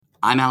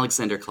I'm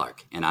Alexander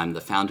Clark, and I'm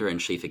the founder and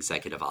chief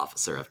executive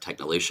officer of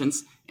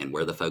Technolutions, and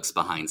we're the folks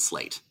behind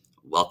Slate.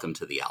 Welcome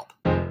to the Alp.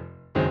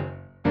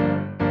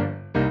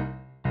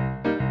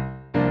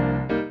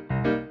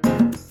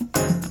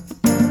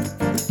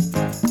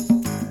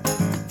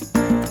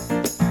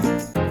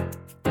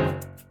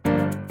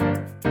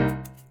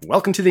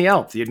 Welcome to the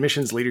Alp, the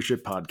Admissions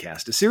Leadership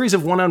Podcast, a series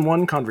of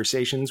one-on-one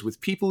conversations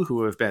with people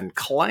who have been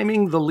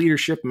climbing the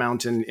leadership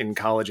mountain in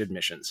college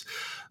admissions.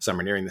 Some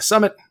are nearing the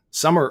summit,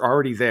 some are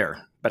already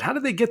there. But how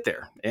did they get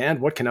there? And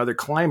what can other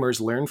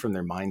climbers learn from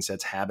their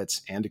mindsets,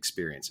 habits, and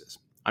experiences?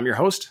 I'm your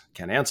host,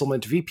 Ken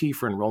Anselman, VP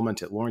for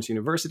Enrollment at Lawrence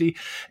University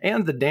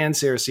and the Dan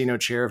Saraceno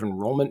Chair of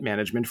Enrollment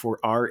Management for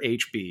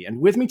RHB.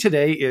 And with me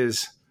today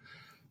is...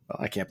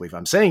 I can't believe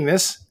I'm saying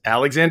this,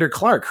 Alexander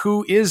Clark,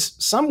 who is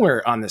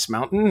somewhere on this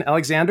mountain.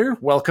 Alexander,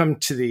 welcome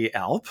to the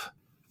Alp.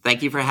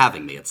 Thank you for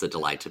having me. It's a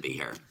delight to be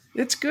here.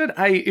 It's good.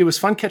 It was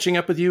fun catching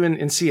up with you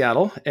in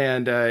Seattle,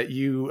 and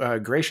you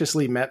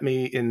graciously met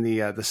me in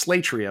the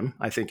Slatrium,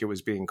 I think it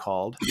was being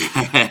called.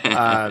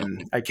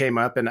 I came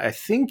up, and I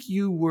think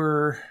you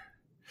were...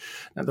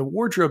 Now, the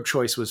wardrobe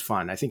choice was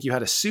fun. I think you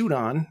had a suit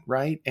on,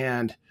 right?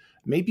 And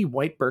maybe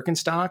white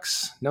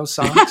Birkenstocks, no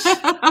socks.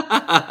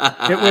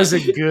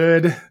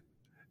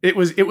 It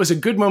was a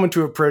good moment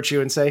to approach you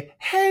and say,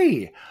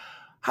 "Hey,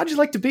 how'd you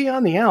like to be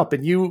on the Alp?"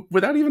 And you,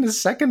 without even a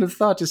second of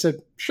thought, just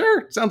said,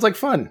 "Sure, sounds like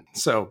fun."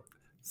 So,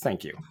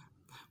 thank you.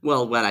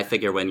 Well, when I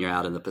figure when you're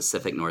out in the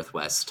Pacific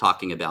Northwest,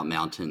 talking about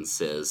mountains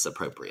is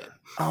appropriate.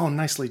 Oh,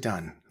 nicely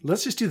done.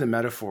 Let's just do the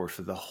metaphor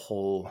for the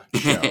whole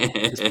show.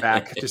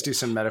 Just do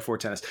some metaphor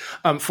tennis.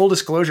 Full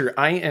disclosure,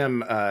 I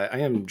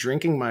am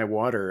drinking my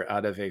water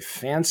out of a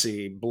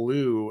fancy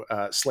blue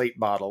Slate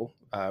bottle,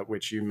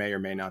 which you may or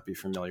may not be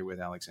familiar with,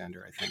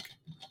 Alexander, I think.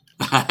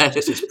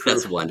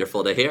 That's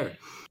wonderful to hear.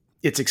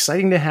 It's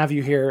exciting to have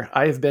you here.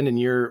 I have been in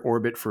your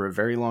orbit for a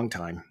very long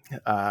time.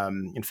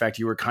 In fact,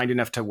 you were kind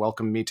enough to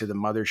welcome me to the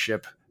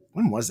mothership.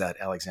 When was that,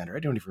 Alexander? I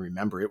don't even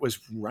remember. Was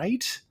it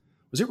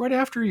right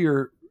after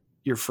your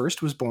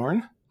first was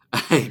born?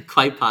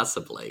 Quite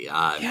possibly.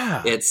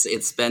 Yeah.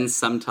 It's been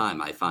some time.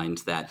 I find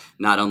that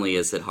not only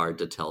is it hard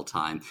to tell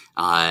time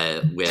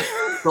with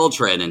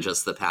children and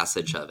just the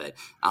passage of it,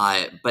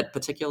 but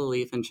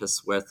particularly even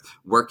just with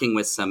working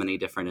with so many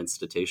different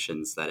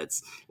institutions that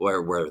it's,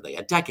 where were they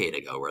a decade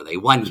ago? Were they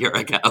 1 year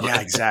ago?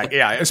 Yeah, exactly.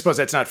 Yeah, I suppose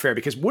that's not fair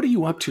because what are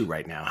you up to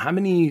right now? How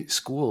many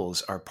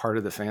schools are part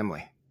of the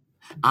family?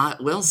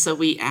 So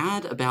we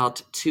add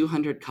about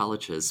 200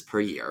 colleges per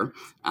year.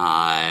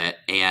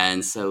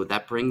 And so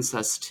that brings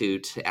us to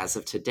as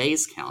of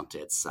today's count,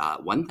 it's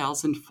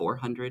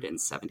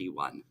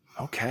 1,471.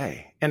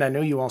 Okay. And I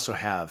know you also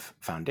have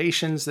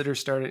foundations that are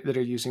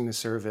using the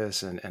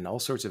service and all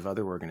sorts of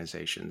other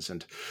organizations.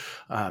 And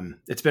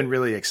it's been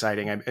really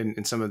exciting.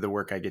 In some of the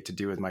work I get to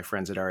do with my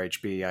friends at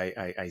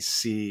RHB, I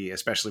see,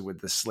 especially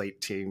with the Slate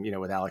team,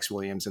 with Alex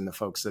Williams and the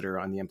folks that are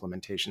on the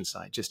implementation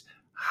side, just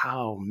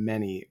how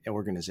many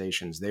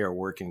organizations they are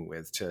working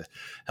with to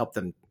help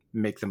them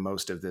make the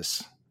most of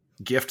this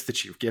gift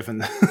that you've given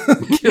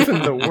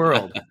the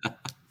world.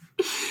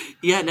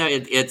 Yeah, no,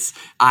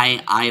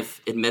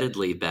 I've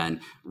admittedly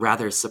been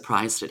rather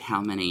surprised at how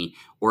many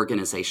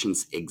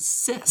organizations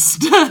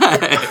exist.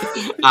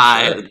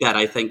 That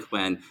I think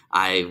when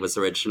I was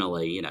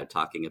originally,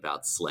 talking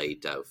about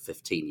Slate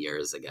 15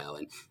 years ago,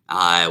 and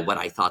what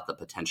I thought the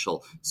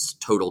potential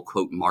total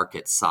quote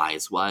market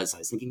size was, I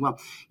was thinking,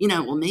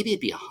 maybe it'd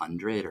be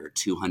 100 or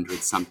 200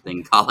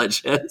 something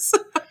colleges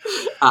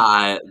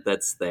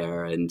that's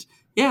there, and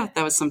yeah,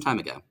 that was some time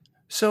ago.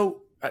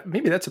 So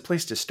maybe that's a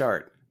place to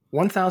start.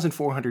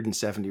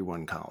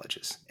 1,471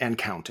 colleges and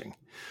counting.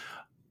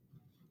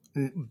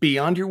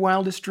 Beyond your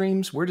wildest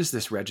dreams, where does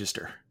this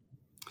register?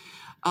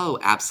 Oh,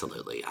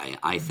 absolutely.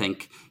 I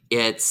think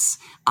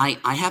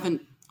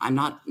I'm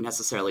not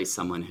necessarily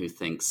someone who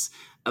thinks,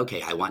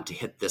 okay, I want to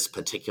hit this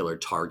particular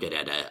target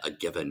at a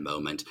given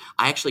moment.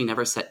 I actually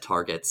never set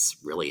targets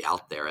really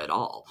out there at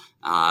all.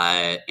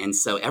 And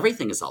so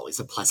everything is always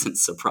a pleasant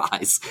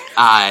surprise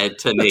to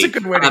me. That's a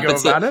good way to go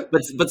about it.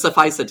 But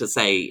suffice it to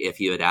say, if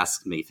you had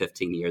asked me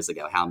 15 years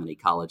ago how many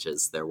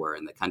colleges there were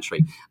in the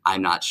country,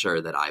 I'm not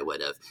sure that I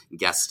would have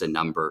guessed a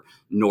number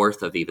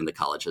north of even the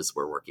colleges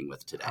we're working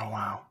with today. Oh,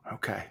 wow.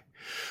 Okay.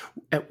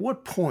 At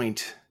what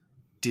point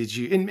did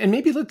you, and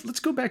maybe let's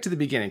go back to the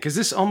beginning, because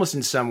this almost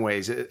in some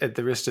ways, at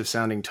the risk of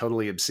sounding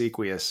totally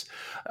obsequious,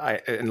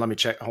 and let me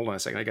check, hold on a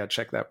second, I got to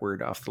check that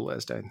word off the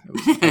list. I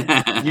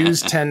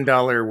use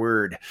 $10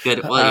 word.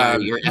 Good.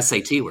 Well, your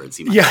SAT words.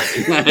 You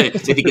might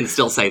if you can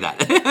still say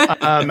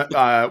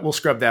that. We'll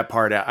scrub that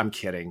part out. I'm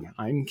kidding,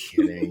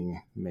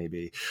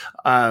 maybe.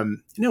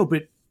 No,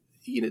 but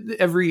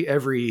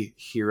every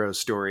hero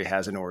story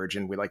has an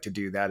origin. We like to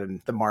do that in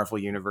the Marvel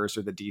universe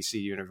or the DC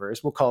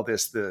universe. We'll call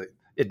this the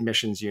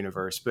admissions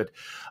universe, but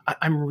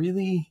I'm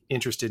really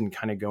interested in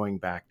kind of going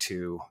back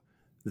to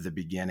the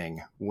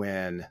beginning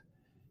when,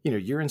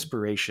 your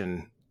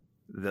inspiration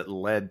that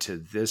led to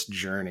this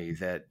journey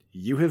that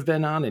you have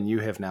been on and you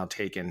have now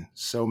taken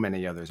so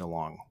many others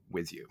along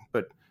with you.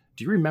 But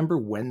do you remember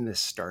when this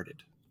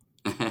started?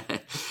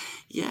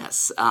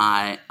 Yes,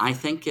 I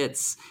think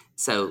it's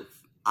so.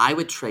 I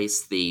would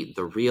trace the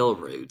real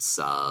roots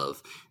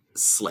of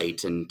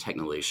Slate and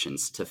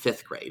Technolutions to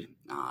fifth grade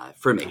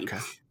for me,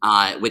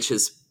 Okay. which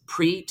is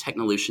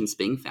pre-Technolutions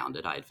being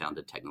founded. I had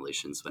founded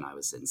Technolutions when I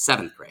was in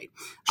seventh grade,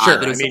 Sure.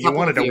 but it I was a mean, you couple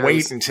wanted of to wait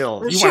years.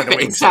 until you Sure, wanted to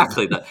wait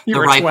exactly until the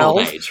were ripe old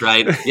 12. age,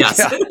 right? Yes.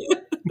 Yeah.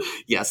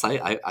 Yes,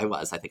 I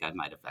was. I think I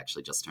might have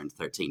actually just turned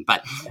 13,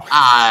 but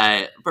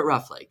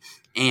roughly.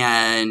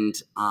 And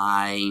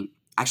I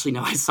actually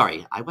no,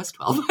 I was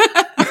 12.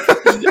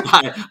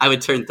 I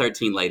would turn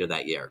 13 later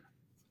that year.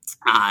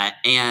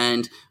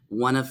 And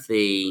one of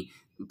the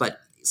but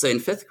so in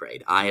fifth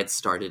grade, I had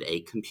started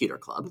a computer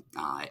club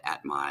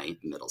at my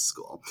middle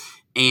school,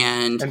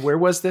 and And where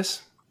was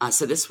this?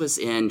 so this was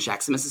in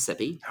Jackson,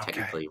 Mississippi, Okay.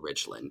 technically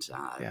Ridgeland,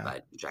 Yeah.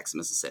 but Jackson,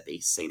 Mississippi,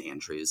 St.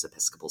 Andrews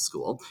Episcopal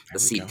School. There The we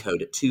seed go.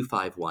 code at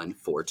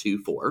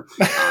 251424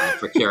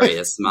 for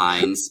curious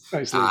minds.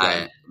 Nicely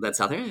done. That's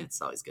out there.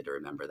 It's always good to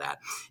remember that.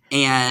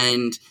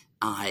 And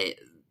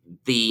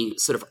the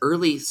sort of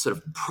early sort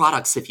of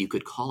products, if you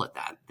could call it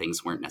that,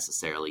 things weren't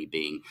necessarily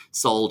being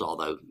sold,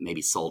 although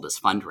maybe sold as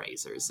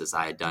fundraisers, as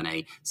I had done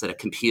a sort of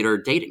computer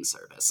dating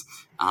service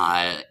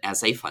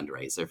as a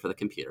fundraiser for the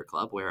computer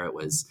club, where it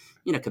was,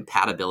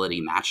 compatibility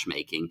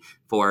matchmaking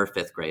for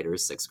fifth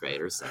graders, sixth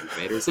graders, seventh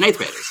graders, and eighth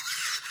graders.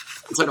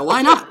 So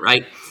why not,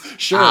 right?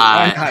 Sure.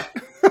 Why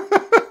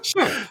not?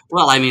 Sure.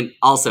 Well, I mean,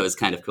 also it's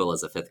kind of cool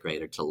as a fifth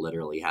grader to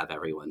literally have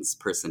everyone's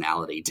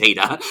personality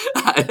data.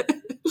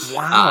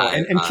 Wow.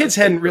 And kids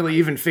hadn't really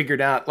even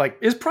figured out, like,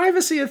 is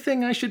privacy a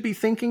thing I should be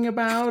thinking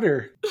about?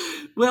 Or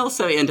Well,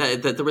 so and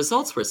the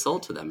results were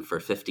sold to them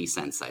for 50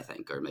 cents, I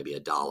think, or maybe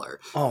 $1.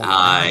 Oh,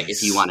 nice.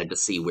 If you wanted to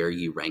see where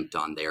you ranked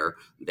on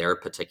their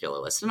particular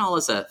list, and all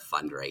as a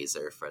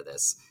fundraiser for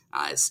this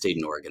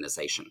student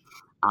organization.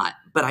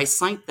 But I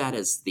cite that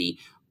as the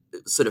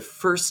sort of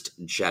first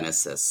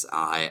genesis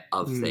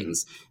of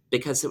things,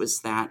 because it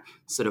was that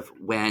sort of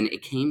when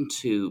it came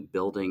to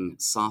building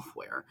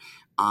software,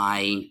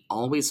 I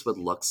always would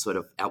look sort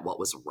of at what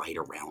was right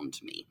around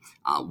me.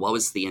 What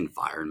was the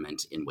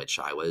environment in which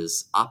I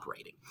was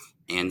operating?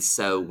 And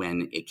so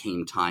when it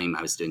came time,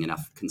 I was doing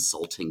enough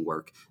consulting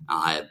work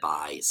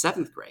by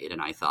seventh grade,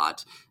 and I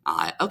thought,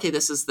 okay,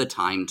 this is the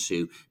time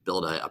to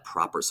build a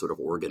proper sort of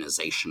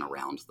organization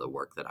around the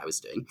work that I was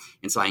doing.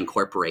 And so I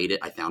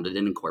founded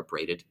and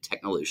incorporated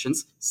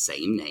Technolutions,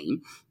 same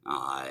name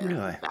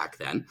Really? back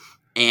then.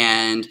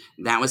 And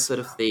that was sort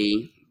of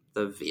the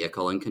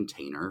vehicle and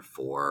container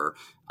for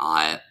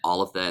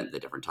all of the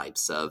different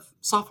types of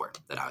software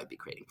that I would be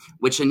creating,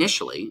 which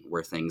initially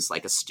were things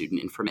like a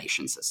student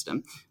information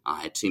system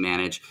to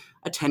manage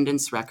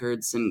attendance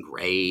records and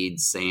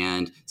grades,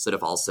 and sort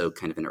of also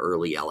kind of an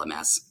early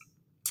LMS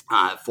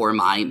for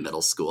my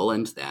middle school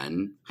and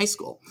then high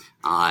school,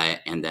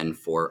 and then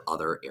for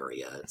other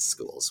area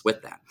schools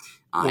with that.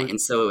 And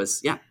so it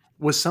was, yeah.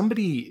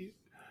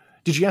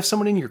 Did you have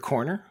someone in your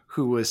corner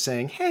who was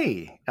saying,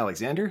 hey,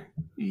 Alexander,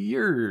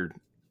 you're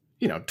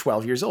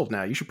 12 years old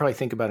now. You should probably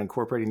think about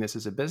incorporating this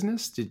as a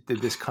business. Did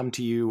this come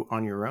to you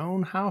on your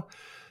own? How,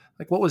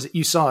 like, what was it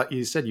you saw?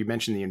 You said you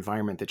mentioned the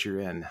environment that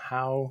you're in.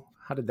 How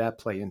did that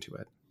play into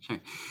it? Sure.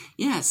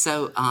 Yeah.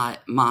 So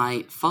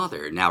my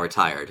father, now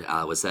retired,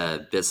 was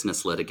a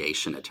business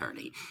litigation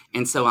attorney.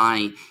 And so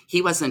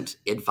he wasn't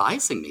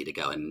advising me to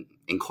go and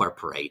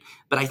incorporate,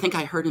 but I think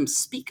I heard him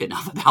speak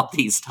enough about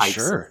these types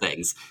Sure. of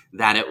things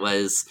that it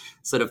was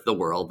sort of the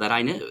world that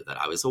I knew, that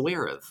I was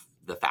aware of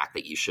the fact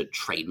that you should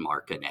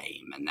trademark a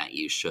name and that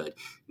you should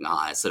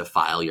sort of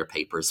file your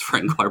papers for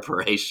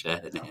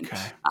incorporation,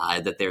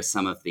 and that there's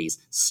some of these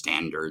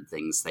standard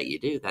things that you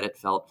do, that it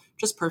felt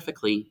just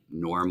perfectly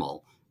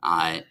normal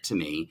to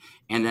me.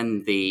 And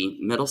then the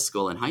middle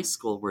school and high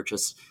school were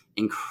just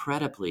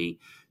incredibly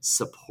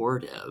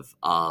supportive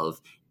of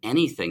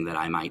anything that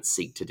I might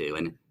seek to do.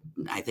 And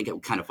I think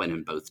it kind of went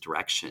in both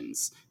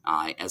directions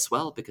as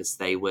well, because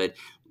they would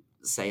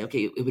say,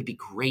 okay, it would be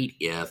great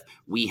if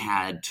we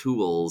had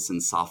tools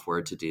and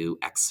software to do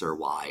X or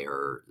Y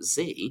or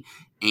Z.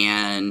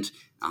 And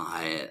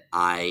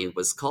I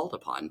was called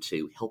upon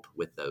to help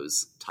with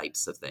those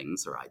types of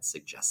things, or I'd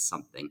suggest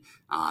something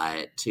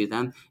to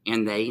them,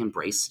 and they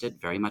embraced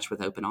it very much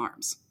with open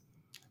arms.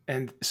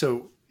 And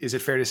so is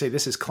it fair to say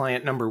this is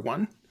client number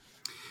one?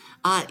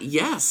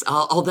 Yes,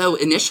 although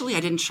initially I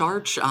didn't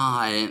charge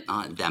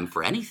them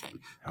for anything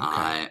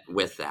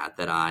with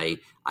that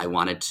I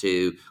wanted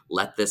to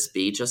let this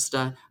be just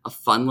a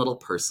fun little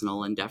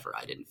personal endeavor.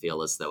 I didn't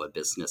feel as though a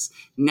business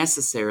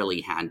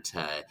necessarily had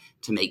to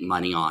make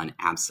money on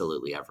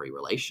absolutely every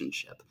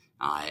relationship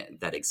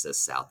that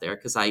exists out there,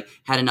 because I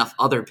had enough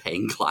other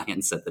paying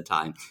clients at the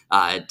time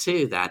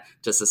too, that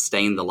to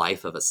sustain the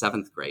life of a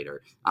seventh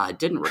grader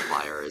didn't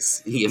require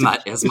as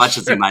much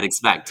as you might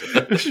expect.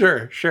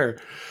 Sure.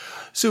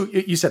 So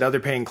you said other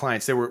paying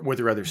clients. Were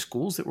there other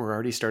schools that were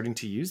already starting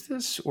to use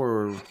this,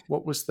 or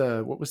what was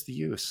the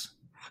use?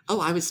 Oh,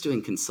 I was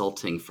doing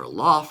consulting for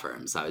law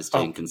firms. I was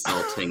doing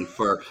consulting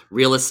for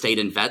real estate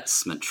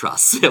investment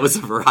trusts. It was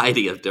a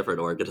variety of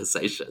different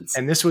organizations.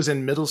 And this was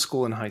in middle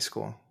school and high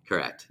school?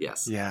 Correct.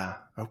 Yes. Yeah.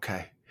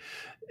 Okay.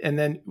 And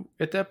then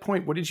at that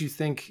point, what did you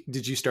think?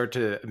 Did you start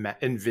to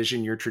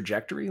envision your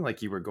trajectory?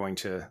 Like you were going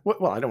to,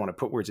 well, I don't want to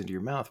put words into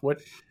your mouth.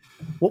 What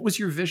was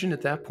your vision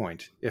at that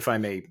point, if I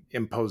may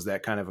impose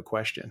that kind of a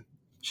question?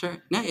 Sure.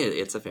 No,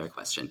 it's a fair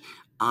question.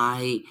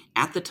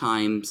 At the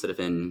time, sort of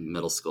in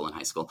middle school and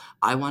high school,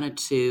 I wanted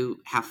to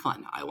have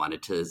fun. I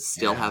wanted to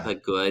still have a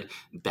good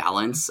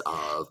balance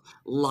of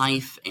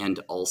life, and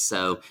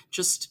also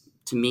just,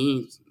 to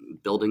me,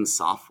 building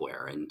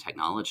software and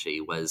technology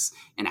was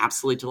an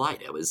absolute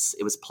delight. It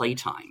was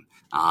playtime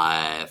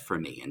for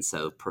me, and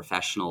so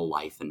professional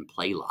life and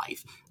play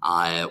life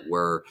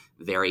were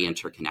very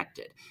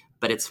interconnected.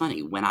 But it's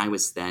funny, when I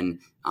was then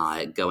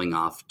going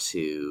off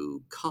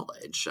to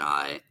college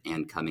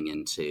and coming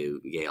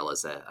into Yale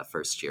as a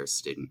first-year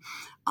student,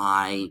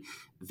 I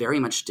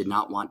very much did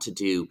not want to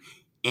do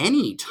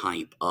any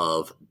type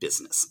of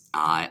business.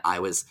 I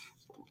was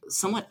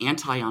somewhat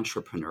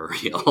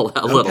anti-entrepreneurial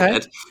a little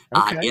bit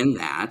in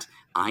that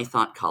I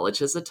thought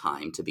college is a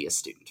time to be a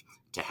student,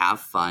 to have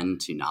fun,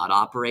 to not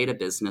operate a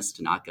business,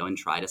 to not go and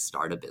try to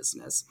start a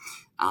business.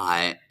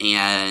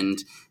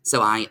 And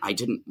so I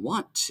didn't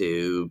want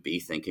to be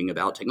thinking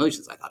about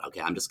technologies. I thought,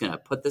 okay, I'm just going to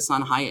put this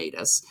on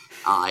hiatus.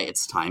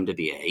 It's time to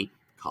be a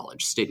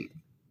college student.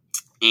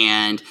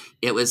 And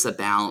it was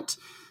about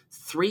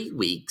 3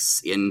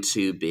 weeks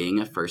into being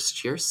a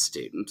first-year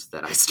student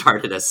that I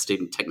started a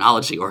student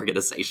technology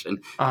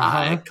organization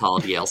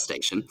called Yale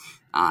Station.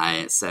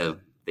 So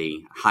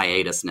the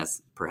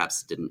hiatusness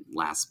perhaps didn't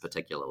last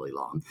particularly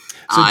long.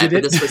 So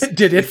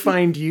did it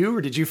find you,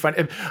 or did you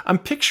find? I'm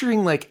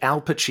picturing like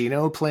Al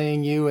Pacino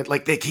playing you, and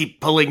like they keep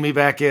pulling me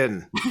back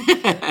in.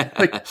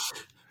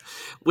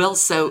 Well,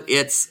 so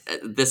it's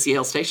this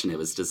Yale Station. It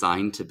was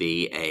designed to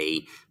be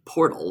a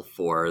portal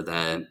for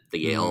the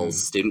Yale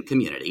student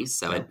community.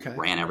 So it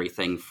ran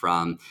everything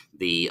from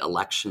the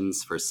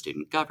elections for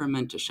student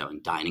government to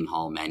showing dining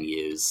hall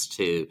menus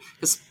to,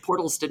 because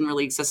portals didn't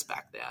really exist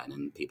back then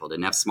and people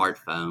didn't have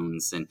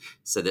smartphones. And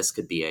so this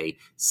could be a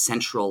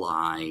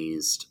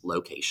centralized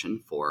location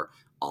for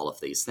all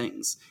of these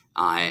things.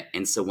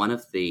 And so one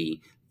of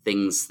the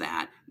things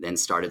that then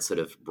started sort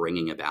of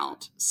bringing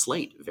about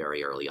Slate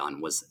very early on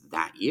was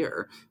that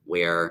year,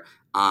 where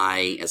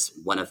as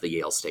one of the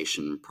Yale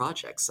Station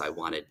projects, I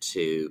wanted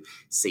to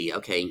see,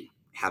 okay,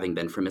 having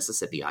been from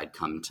Mississippi, I'd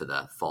come to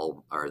the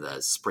fall or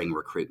the spring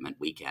recruitment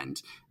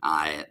weekend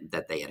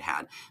that they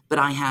had. But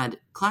I had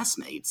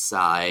classmates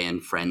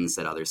and friends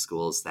at other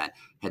schools that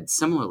had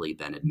similarly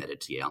been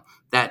admitted to Yale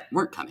that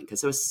weren't coming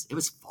because it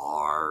was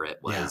far. It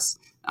was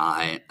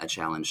a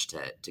challenge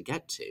to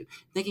get to.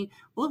 Thinking,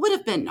 well, it would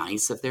have been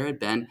nice if there had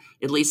been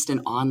at least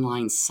an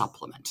online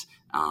supplement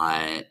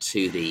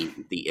to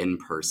the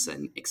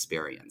in-person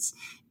experience.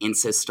 And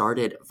so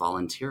started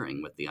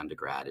volunteering with the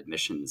undergrad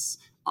admissions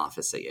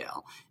office at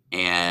Yale,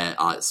 and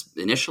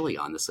initially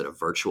on the sort of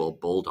virtual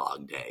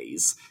Bulldog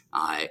Days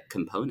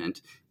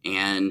component.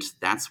 And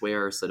that's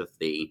where sort of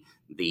the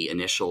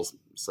initial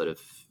sort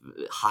of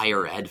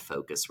higher ed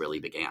focus really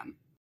began.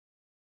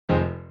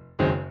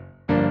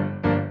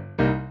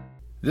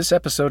 This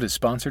episode is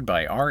sponsored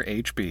by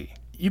RHB.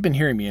 You've been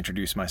hearing me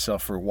introduce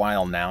myself for a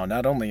while now,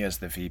 not only as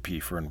the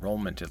VP for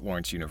Enrollment at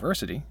Lawrence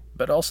University,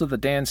 but also the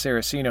Dan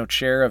Saraceno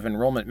Chair of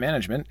Enrollment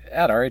Management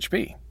at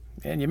RHB.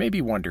 And you may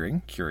be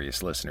wondering,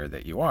 curious listener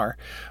that you are,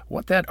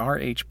 what that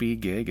RHB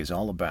gig is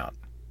all about.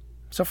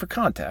 So for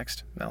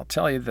context, I'll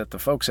tell you that the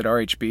folks at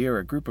RHB are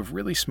a group of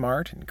really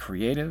smart and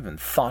creative and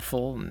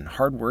thoughtful and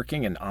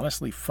hardworking and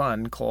honestly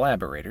fun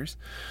collaborators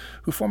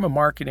who form a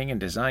marketing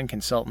and design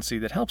consultancy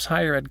that helps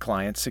higher ed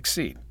clients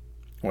succeed,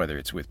 whether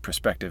it's with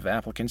prospective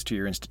applicants to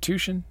your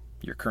institution,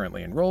 your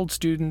currently enrolled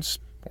students,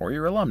 or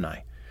your alumni.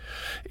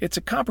 It's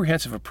a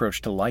comprehensive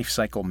approach to life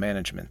cycle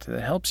management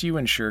that helps you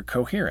ensure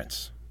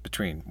coherence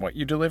between what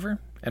you deliver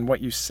and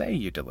what you say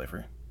you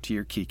deliver to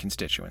your key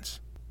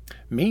constituents.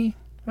 Me?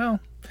 Well,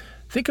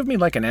 think of me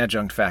like an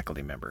adjunct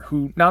faculty member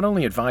who not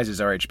only advises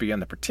RHB on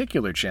the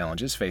particular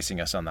challenges facing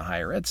us on the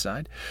higher ed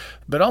side,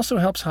 but also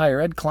helps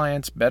higher ed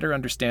clients better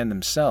understand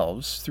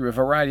themselves through a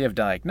variety of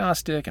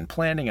diagnostic and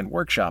planning and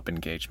workshop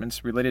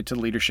engagements related to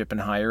leadership in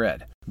higher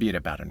ed, be it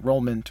about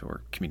enrollment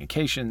or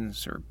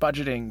communications or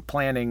budgeting,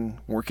 planning,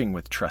 working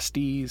with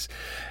trustees,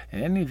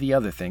 and any of the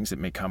other things that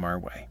may come our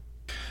way.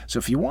 So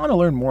if you want to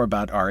learn more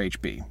about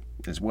RHB,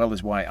 as well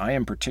as why I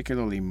am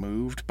particularly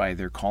moved by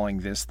their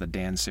calling this the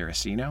Dan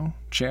Saraceno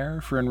Chair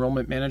for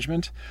Enrollment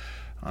Management,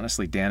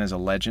 honestly, Dan is a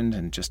legend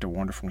and just a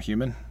wonderful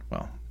human,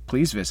 well,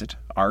 please visit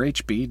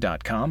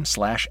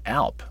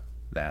rhb.com/alp.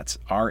 That's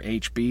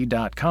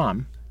rhb.com/alp.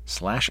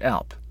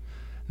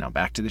 Now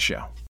back to the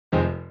show.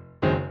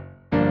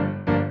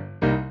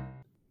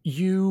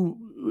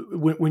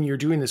 When you're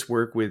doing this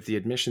work with the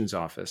admissions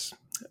office,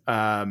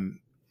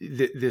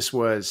 this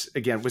was,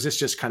 again, was this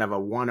just kind of a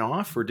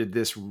one-off, or did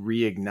this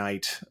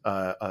reignite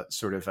a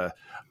sort of a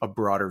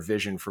broader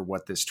vision for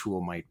what this tool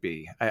might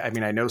be? I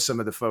mean, I know some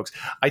of the folks,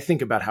 I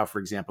think about how, for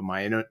example,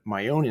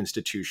 my own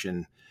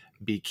institution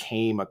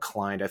became a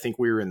client. I think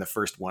we were in the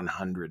first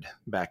 100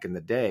 back in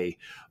the day,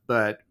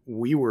 but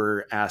we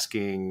were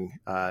asking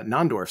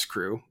Nondorf's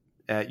crew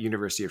at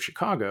University of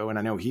Chicago, and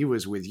I know he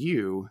was with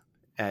you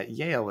at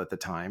Yale at the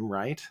time,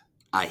 right?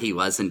 He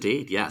was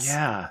indeed, yes.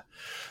 Yeah.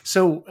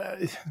 So,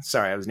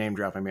 sorry, I was name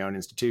dropping my own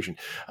institution.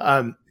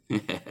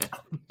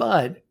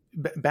 But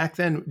back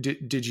then,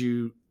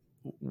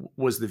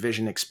 was the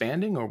vision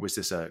expanding, or was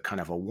this a kind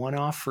of a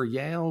one-off for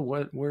Yale?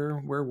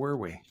 Where were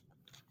we?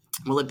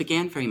 Well, it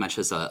began very much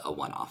as a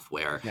one-off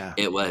where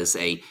it was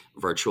a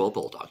virtual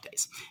Bulldog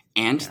Days.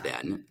 And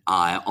then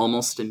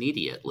almost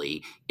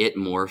immediately it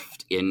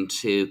morphed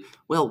into,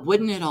 well,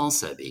 wouldn't it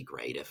also be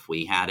great if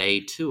we had a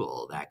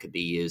tool that could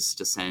be used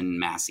to send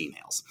mass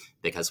emails?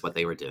 Because what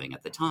they were doing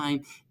at the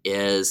time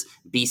is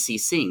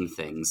BCCing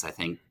things, I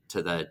think,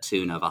 to the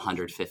tune of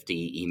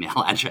 150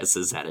 email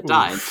addresses at a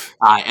time,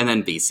 and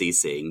then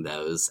BCCing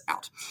those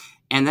out.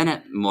 And then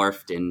it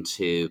morphed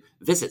into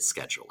visit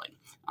scheduling.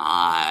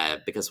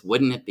 Because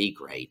wouldn't it be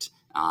great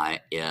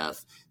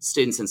if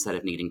students, instead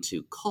of needing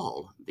to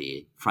call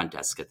the front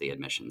desk at the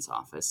admissions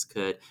office,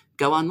 could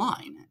go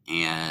online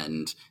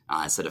and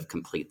sort of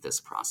complete this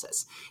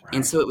process? Right.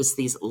 And so it was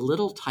these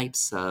little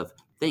types of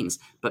things,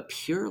 but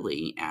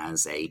purely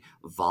as a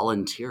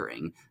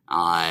volunteering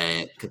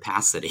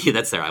capacity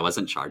that's there. I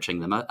wasn't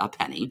charging them a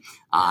penny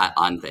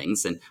on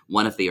things. And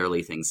one of the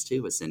early things,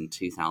 too, was in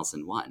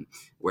 2001,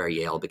 where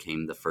Yale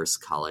became the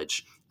first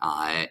college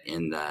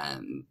in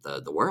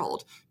the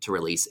world to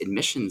release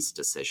admissions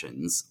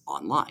decisions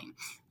online.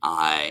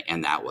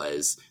 And that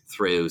was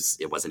through,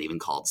 it wasn't even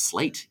called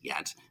Slate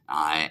yet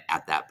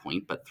at that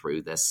point, but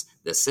through this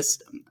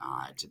system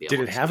to be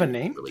able to have a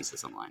name? Release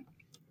this online.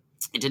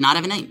 It did not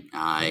have a name.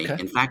 Okay.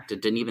 In fact,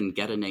 it didn't even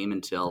get a name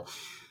until,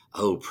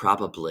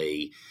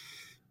 probably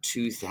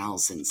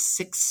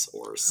 2006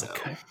 or so.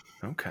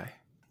 Okay.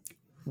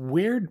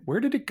 Where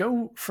did it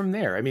go from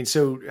there? I mean,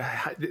 so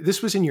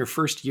this was in your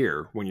first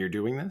year when you're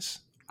doing this?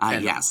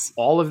 Yes.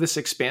 All of this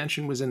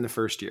expansion was in the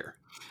first year?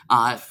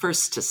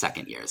 First to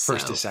second year.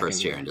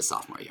 First year into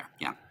sophomore year,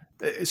 yeah.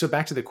 So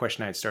back to the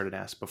question I had started to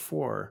ask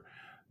before,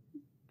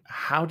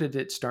 how did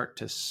it start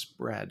to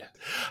spread?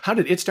 How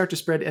did it start to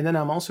spread? And then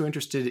I'm also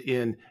interested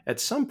in,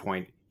 at some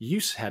point, you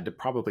had to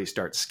probably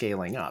start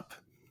scaling up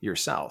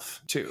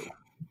yourself too.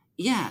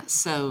 Yeah,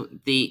 so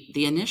the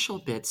initial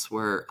bits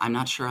were, I'm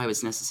not sure I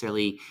was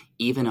necessarily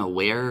even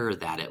aware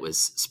that it was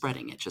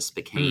spreading. It just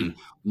became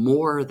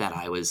more that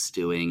I was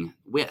doing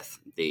with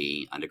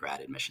the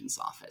undergrad admissions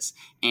office.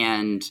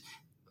 And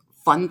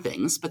fun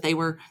things, but they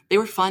were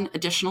fun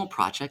additional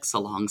projects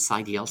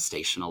alongside Yale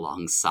Station,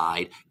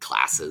 alongside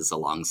classes,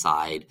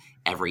 alongside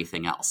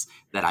everything else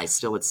that I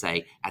still would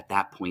say at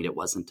that point it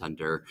wasn't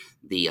under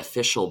the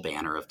official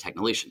banner of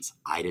Technolutions.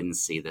 I didn't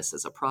see this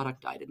as a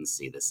product. I didn't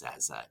see this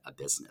as a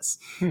business.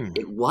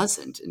 It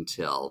wasn't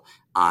until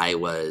I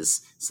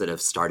was sort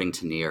of starting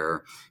to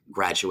near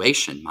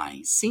graduation,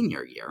 my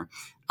senior year,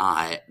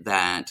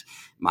 that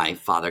my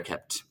father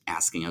kept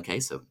asking, okay,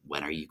 so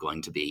when are you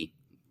going to be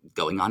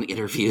going on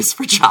interviews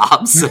for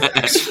jobs?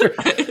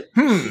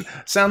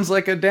 Sounds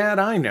like a dad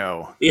I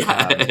know.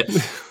 Yeah.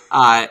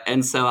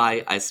 And so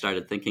I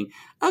started thinking,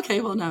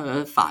 okay, well,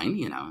 no, fine.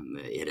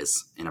 It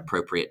is an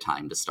appropriate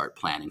time to start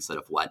planning sort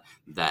of what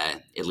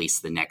at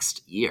least the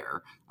next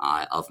year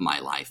of my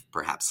life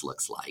perhaps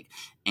looks like.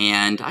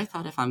 And I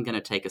thought if I'm going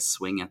to take a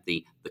swing at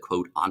the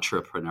quote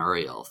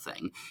entrepreneurial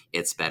thing,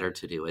 it's better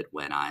to do it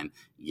when I'm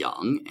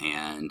young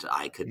and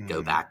I could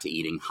go back to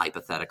eating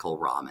hypothetical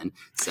ramen.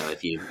 So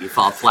if you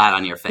fall flat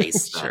on your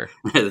face, Sure.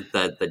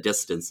 the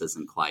distance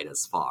isn't quite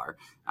as far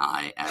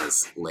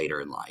as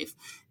later in life.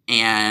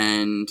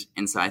 And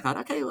so I thought,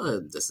 okay,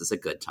 well, this is a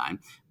good time.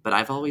 But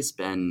I've always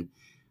been,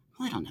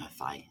 well, I don't know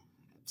if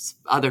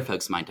other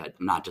folks might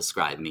not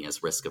describe me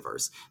as risk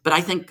averse, but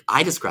I think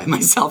I describe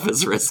myself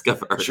as risk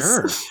averse.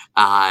 Sure.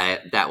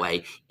 That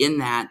way, in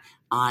that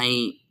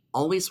I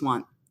always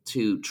want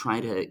to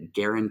try to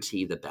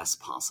guarantee the best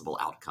possible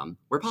outcome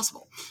where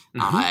possible.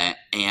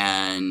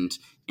 And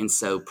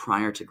so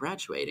prior to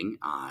graduating,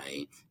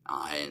 I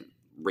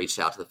reached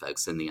out to the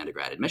folks in the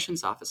undergrad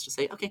admissions office to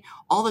say, okay,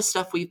 all the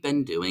stuff we've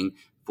been doing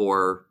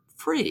for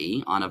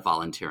free on a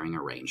volunteering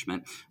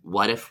arrangement,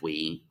 what if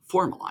we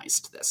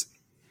formalized this?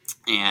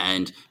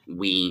 And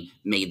we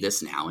made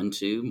this now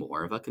into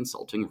more of a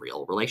consulting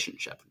real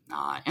relationship.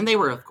 And they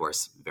were, of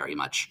course, very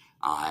much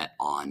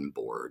on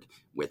board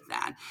with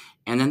that.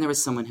 And then there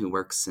was someone who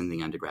works in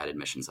the undergrad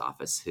admissions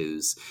office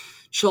whose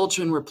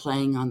children were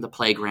playing on the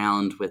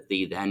playground with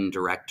the then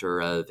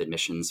director of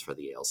admissions for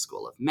the Yale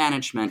School of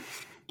Management.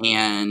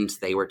 And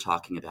they were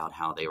talking about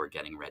how they were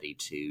getting ready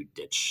to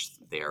ditch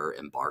their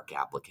Embark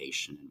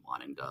application and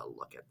wanting to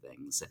look at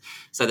things.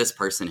 So this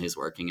person who's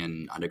working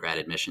in undergrad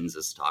admissions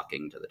is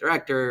talking to the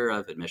director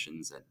of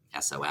admissions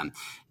at SOM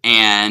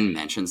and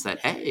mentions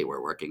that, hey,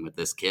 we're working with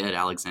this kid,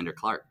 Alexander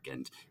Clark,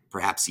 and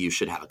perhaps you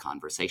should have a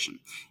conversation.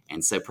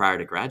 And so prior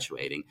to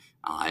graduating,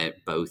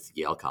 both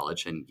Yale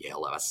College and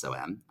Yale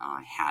SOM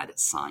had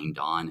signed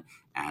on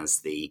as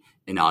the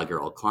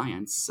inaugural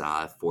clients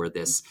for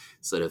this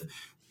sort of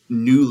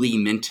newly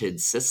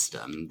minted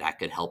system that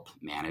could help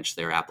manage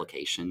their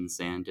applications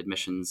and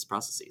admissions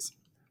processes.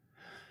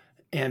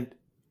 And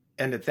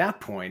at that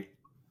point,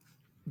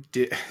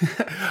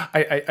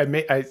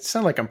 I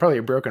sound like I'm probably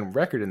a broken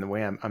record in the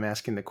way I'm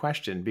asking the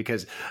question,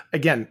 because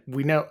again,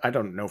 I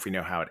don't know if we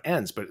know how it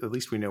ends, but at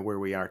least we know where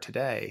we are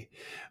today.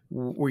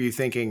 Were you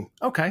thinking,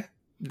 okay,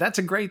 that's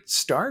a great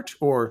start,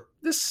 or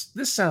this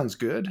sounds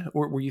good?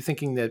 Or were you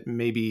thinking that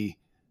maybe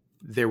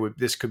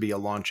this could be a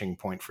launching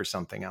point for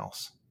something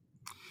else?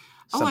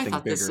 I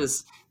thought bigger.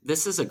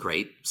 This is a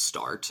great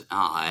start.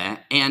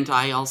 And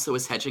I also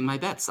was hedging my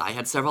bets. I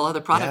had several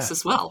other products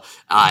as well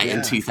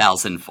in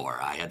 2004.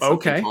 I had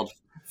something called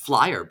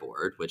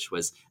Flyerboard, which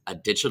was a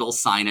digital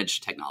signage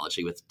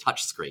technology with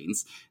touch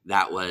screens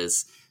that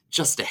was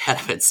just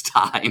ahead of its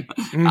time.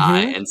 Mm-hmm.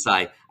 And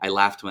so I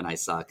laughed when I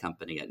saw a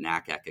company at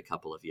NACAC a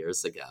couple of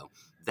years ago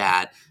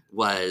that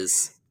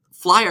was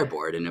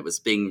Flyerboard, and it was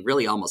being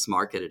really almost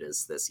marketed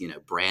as this,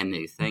 brand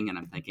new thing. And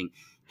I'm thinking,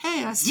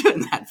 hey, I was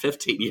doing that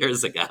 15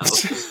 years ago.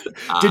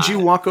 Did you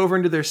walk over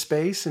into their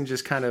space and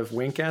just kind of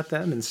wink at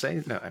them and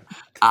say no?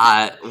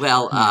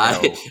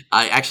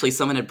 Actually,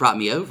 someone had brought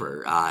me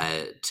over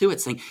to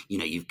it saying,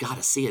 you've got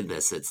to see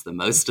this. It's the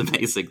most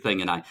amazing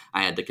thing. And I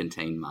had to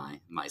contain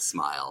my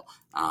smile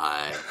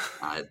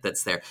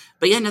that's there.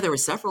 But there were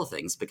several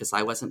things because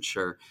I wasn't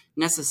sure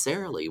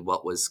necessarily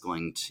what was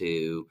going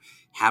to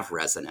have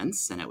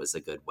resonance. And it was a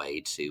good way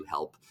to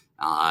help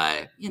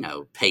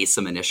pay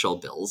some initial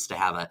bills to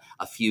have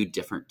a few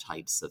different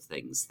types of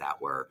things that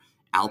were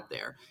out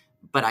there.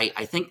 But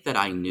I think that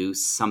I knew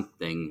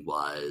something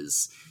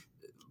was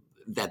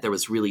that there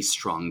was really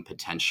strong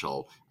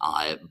potential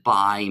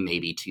by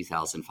maybe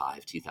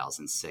 2005,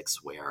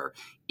 2006, where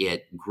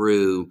it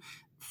grew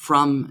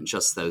from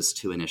just those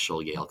two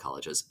initial Yale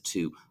colleges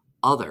to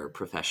other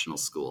professional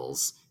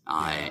schools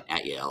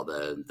at Yale,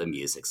 the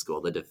music school,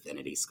 the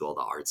divinity school,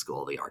 the art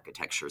school, the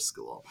architecture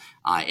school.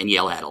 And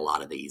Yale had a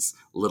lot of these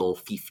little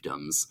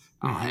fiefdoms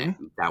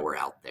that were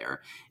out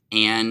there.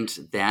 And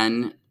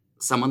then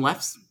someone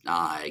left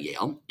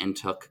Yale and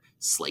took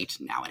Slate.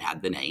 Now it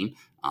had the name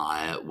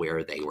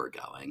where they were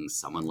going.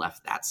 Someone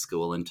left that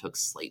school and took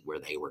Slate where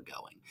they were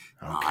going.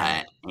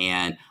 Okay.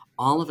 And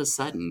all of a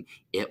sudden,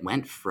 it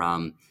went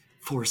from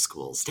 4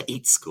 schools to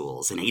 8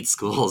 schools and 8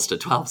 schools to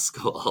 12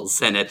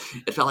 schools. And it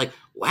felt like,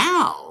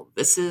 wow,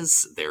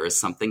 there is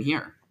something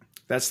here.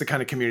 That's the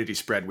kind of community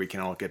spread we can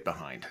all get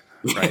behind.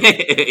 Right?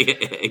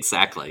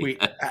 Exactly.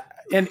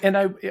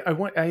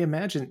 I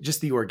imagine just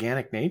the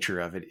organic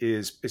nature of it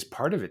is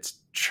part of its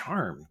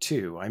charm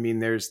too. I mean,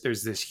 there's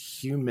this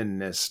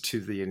humanness to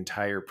the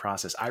entire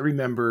process. I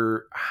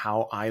remember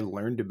how I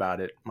learned about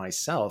it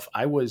myself.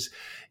 I was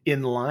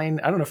in line.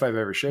 I don't know if I've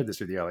ever shared this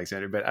with you,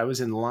 Alexander, but I was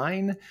in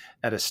line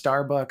at a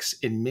Starbucks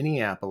in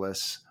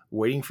Minneapolis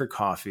waiting for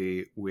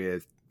coffee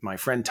with my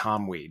friend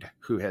Tom Weed,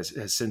 who has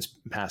since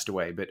passed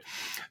away. But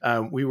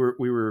we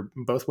were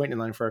both waiting in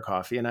line for our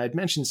coffee, and I had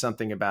mentioned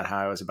something about how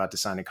I was about to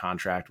sign a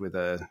contract with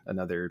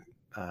another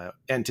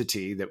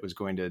entity that was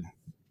going to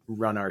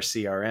run our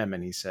CRM.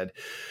 And he said,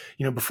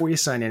 before you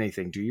sign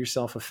anything, do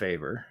yourself a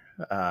favor.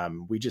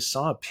 We just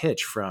saw a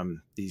pitch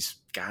from these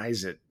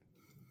guys at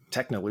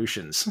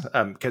Technolutions,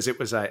 because it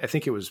was, I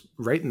think it was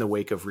right in the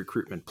wake of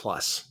Recruitment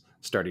Plus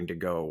starting to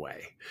go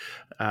away.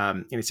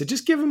 And he said,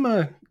 just give him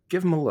a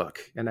look.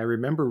 And I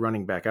remember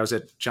running back. I was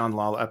at John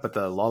Lawler up at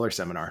the Lawler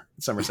summer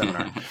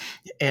seminar.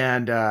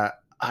 And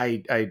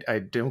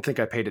I don't think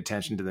I paid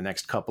attention to the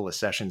next couple of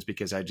sessions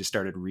because I just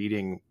started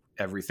reading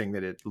everything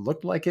that it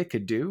looked like it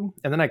could do.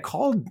 And then I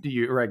called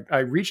you, or I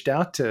reached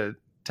out to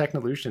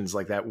Technolutions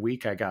like that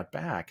week I got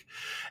back.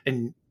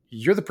 And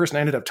you're the person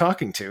I ended up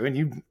talking to, and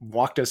you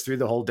walked us through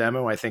the whole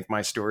demo. I think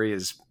my story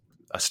is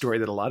a story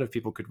that a lot of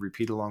people could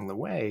repeat along the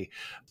way.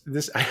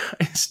 I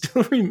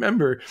still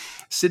remember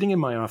sitting in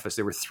my office.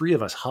 There were 3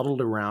 of us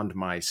huddled around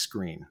my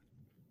screen,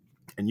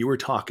 and you were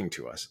talking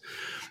to us.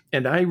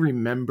 And I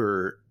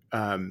remember,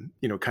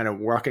 kind of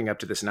walking up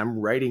to this, and I'm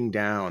writing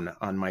down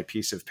on my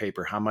piece of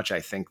paper how much I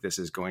think this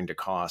is going to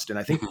cost. And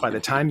I think by the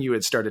time you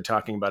had started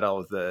talking about all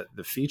of the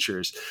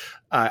features,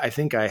 I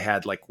think I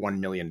had like $1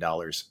 million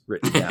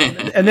written down.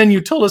 And then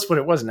you told us what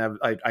it was, and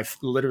I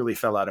literally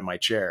fell out of my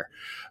chair.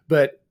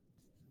 But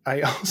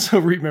I also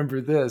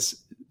remember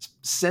this,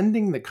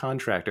 sending the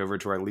contract over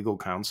to our legal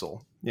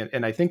counsel.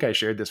 And I think I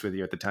shared this with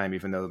you at the time,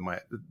 even though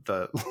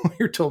the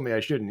lawyer told me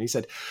I shouldn't. He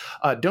said,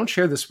 don't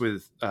share this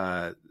with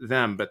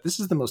them, but this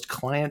is the most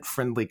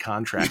client-friendly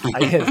contract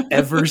I have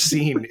ever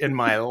seen in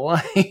my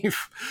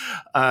life.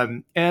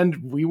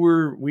 And we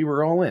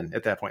were all in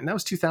at that point. And that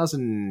was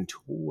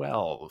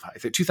 2012, I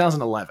think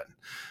 2011.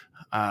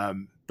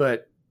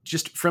 But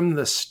just from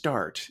the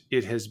start,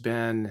 it has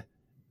been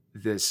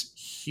this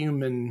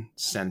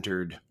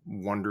human-centered,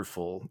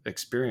 wonderful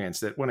experience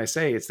that when I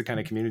say it's the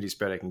kind of community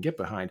spread I can get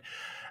behind,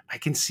 I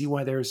can see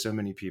why there are so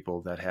many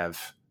people that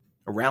have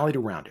rallied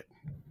around it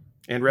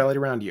and rallied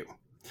around you.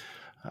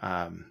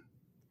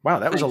 Wow,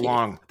 that was a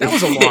long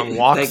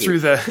walk through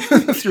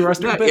through our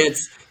stuff.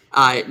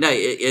 No,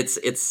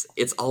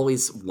 it's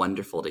always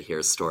wonderful to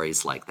hear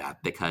stories like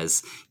that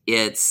because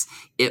it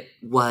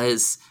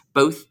was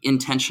both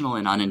intentional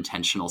and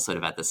unintentional, sort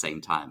of at the same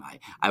time.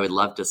 I would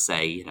love to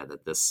say,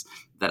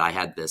 that I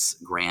had this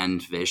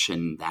grand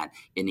vision that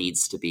it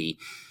needs to be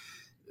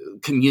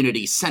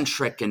community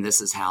centric and this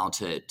is how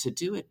to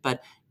do it,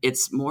 but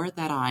it's more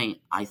that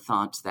I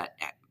thought that.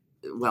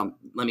 Well,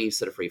 let me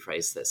sort of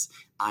rephrase this.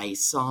 I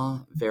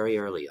saw very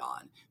early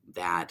on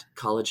that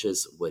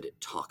colleges would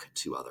talk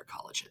to other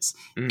colleges,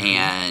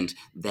 and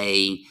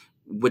they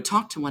would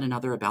talk to one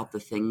another about the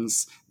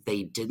things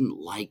they didn't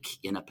like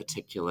in a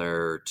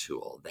particular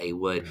tool. They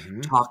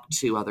would talk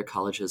to other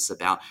colleges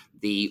about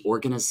the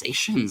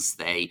organizations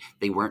they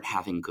weren't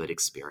having good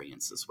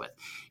experiences with.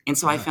 And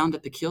so I found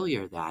it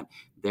peculiar that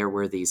there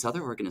were these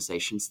other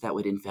organizations that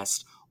would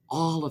invest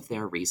all of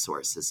their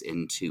resources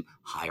into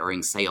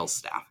hiring sales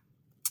staff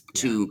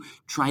to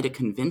try to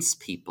convince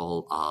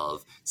people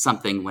of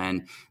something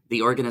when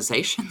the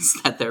organizations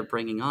that they're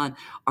bringing on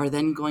are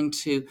then going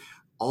to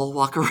all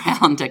walk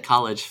around at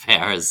college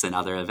fairs and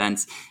other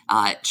events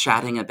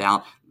chatting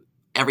about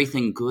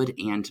everything good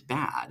and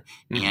bad.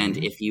 And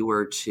if you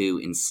were to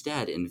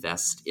instead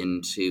invest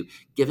into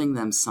giving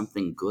them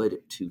something good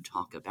to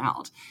talk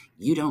about,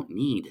 you don't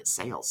need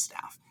sales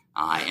staff.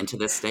 And to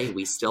this day,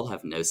 we still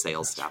have no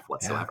sales staff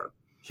whatsoever.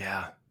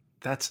 Yeah.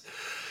 That's...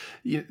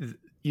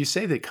 You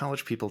say that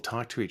college people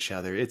talk to each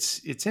other.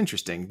 It's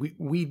interesting.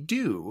 We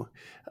do,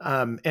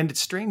 and it's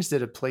strange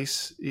that a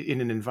place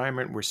in an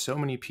environment where so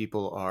many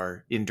people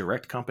are in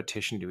direct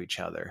competition to each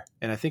other,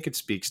 and I think it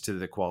speaks to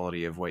the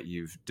quality of what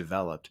you've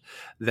developed,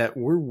 that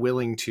we're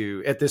willing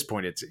to. At this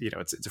point, it's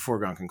a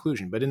foregone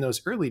conclusion. But in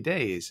those early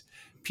days,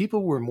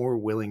 people were more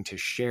willing to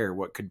share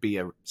what could be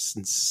a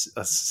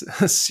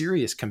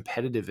serious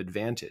competitive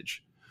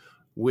advantage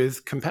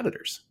with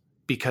competitors,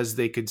 because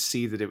they could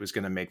see that it was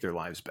going to make their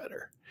lives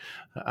better,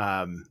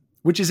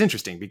 which is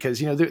interesting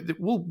because,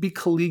 we'll be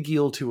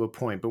collegial to a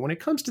point. But when it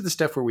comes to the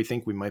stuff where we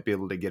think we might be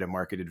able to get a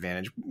market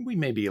advantage, we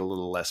may be a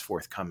little less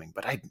forthcoming.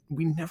 But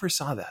we never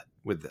saw that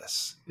with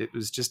this. It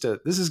was just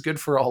this is good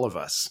for all of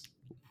us.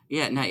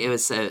 Yeah, no, it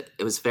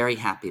was very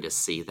happy to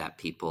see that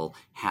people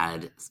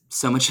had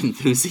so much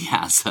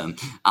enthusiasm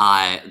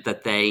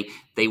that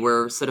they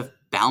were sort of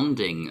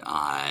bounding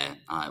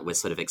with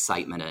sort of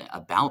excitement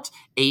about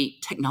a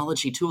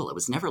technology tool. It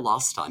was never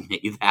lost on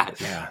me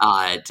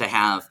that to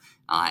have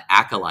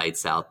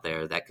acolytes out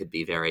there that could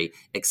be very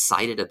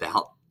excited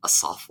about a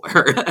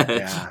software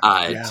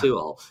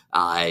tool,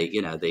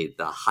 the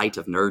height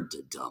of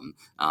nerddom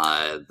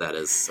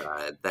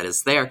that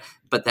is there,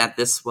 but that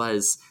this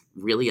was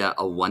really a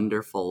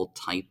wonderful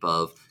type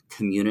of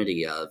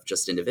community of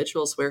just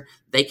individuals where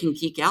they can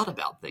geek out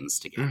about things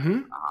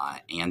together,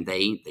 and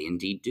they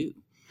indeed do.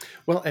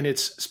 Well, and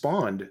it's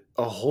spawned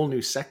a whole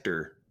new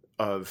sector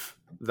of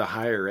the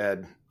higher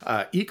ed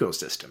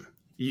ecosystem.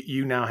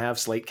 You now have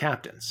Slate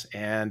captains,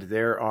 and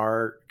there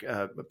are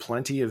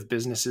plenty of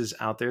businesses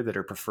out there that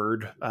are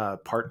preferred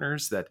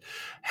partners that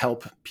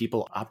help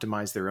people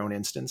optimize their own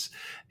instance.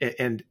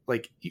 And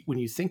like when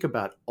you think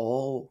about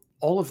all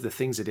of the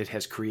things that it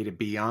has created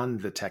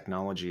beyond the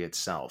technology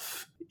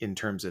itself, in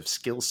terms of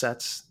skill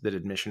sets that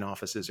admission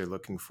offices are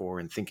looking for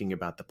and thinking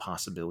about the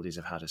possibilities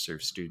of how to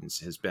serve students,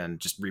 has been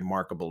just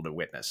remarkable to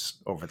witness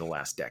over the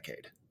last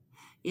decade.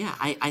 Yeah,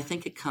 I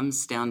think it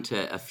comes down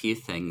to a few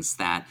things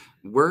that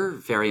were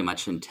very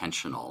much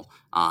intentional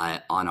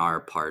on our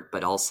part,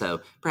 but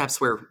also perhaps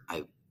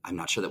I'm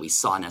not sure that we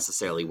saw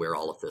necessarily where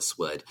all of this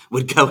would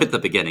go at the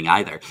beginning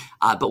either.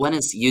 But one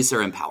is user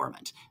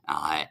empowerment,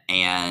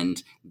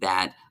 and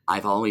that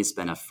I've always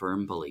been a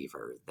firm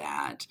believer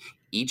that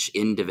each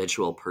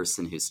individual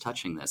person who's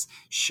touching this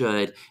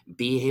should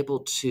be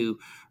able to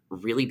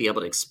really be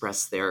able to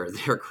express their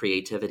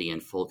creativity in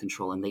full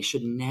control, and they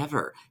should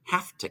never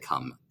have to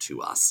come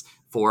to us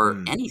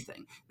for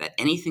anything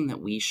that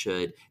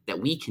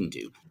we can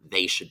do,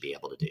 they should be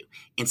able to do.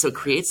 And so it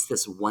creates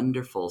this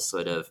wonderful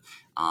sort of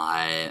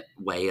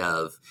way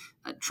of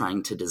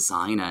trying to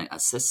design a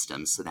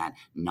system so that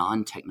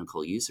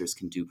non-technical users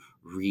can do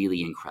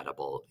really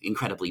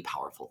incredibly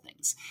powerful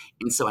things.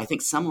 And so I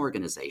think some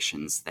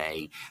organizations,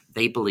 they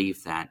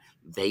believe that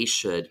they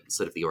should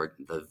sort of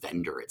the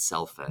vendor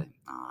itself,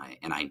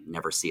 and I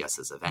never see us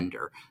as a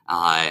vendor,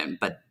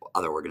 but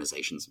other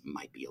organizations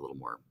might be a little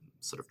more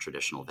sort of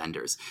traditional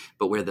vendors,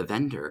 but where the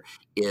vendor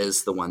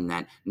is the one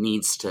that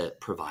needs to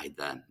provide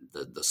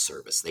the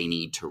service. They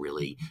need to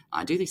really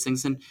do these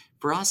things. And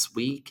for us,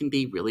 we can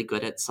be really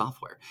good at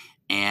software.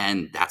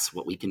 And that's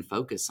what we can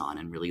focus on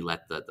and really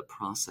let the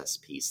process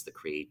piece, the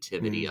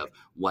creativity of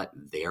what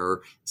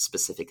their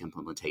specific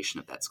implementation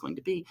of that's going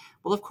to be.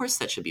 Well, of course,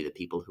 that should be the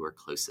people who are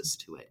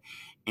closest to it.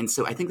 And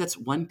so I think that's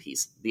one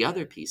piece. The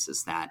other piece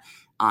is that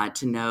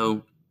to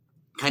know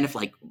kind of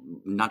like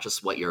not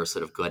just what you're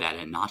sort of good at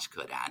and not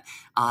good at,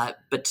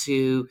 but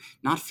to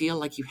not feel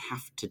like you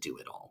have to do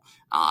it all.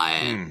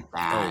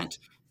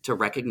 To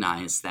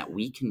recognize that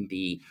we can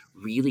be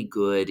really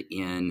good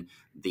in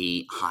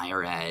the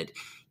higher ed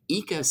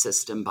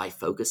ecosystem by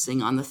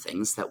focusing on the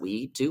things that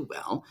we do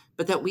well,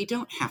 but that we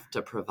don't have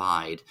to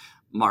provide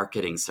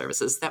marketing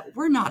services, that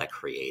we're not a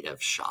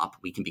creative shop.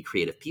 We can be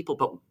creative people,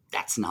 but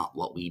that's not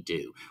what we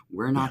do.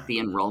 We're not the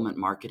enrollment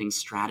marketing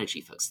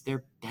strategy folks.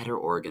 They're better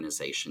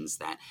organizations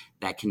that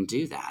can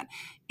do that.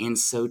 And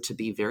so to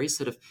be very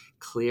sort of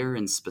clear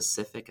and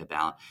specific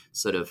about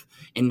sort of,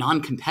 and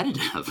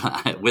non-competitive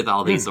with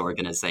all these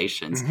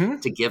organizations,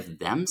 to give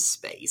them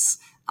space.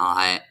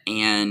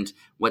 And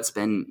what's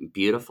been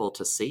beautiful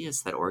to see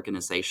is that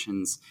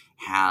organizations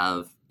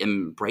have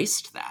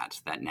embraced that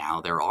now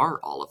there are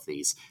all of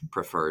these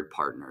preferred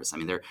partners. I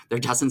mean, there are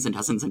dozens and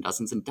dozens and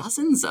dozens and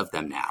dozens of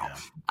them now.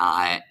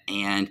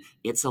 And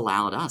it's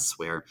allowed us,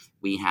 where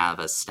we have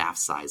a staff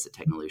size at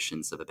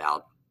Technolutions of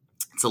about,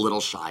 it's a little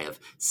shy of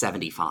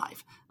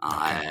 75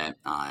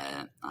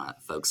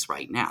 folks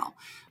right now.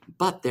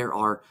 But there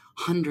are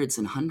hundreds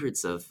and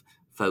hundreds of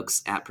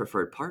folks at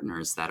Preferred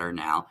Partners that are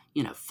now,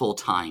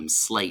 full-time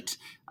Slate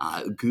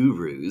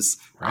gurus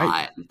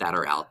that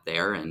are out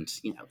there, and,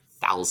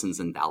 thousands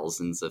and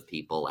thousands of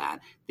people at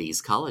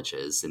these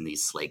colleges in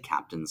these Slate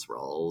captains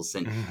roles,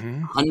 and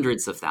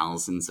hundreds of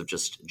thousands of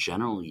just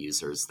general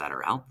users that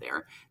are out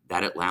there,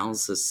 that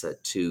allows us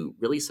to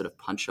really sort of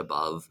punch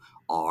above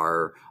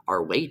our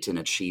weight and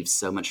achieve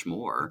so much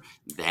more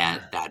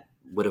that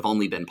would have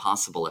only been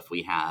possible if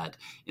we had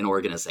an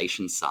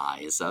organization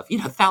size of,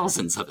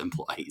 thousands of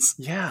employees.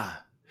 Yeah.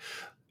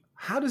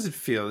 How does it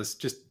feel?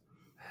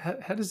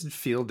 How does it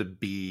feel to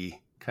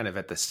be kind of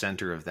at the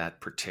center of that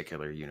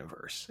particular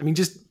universe? I mean,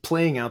 just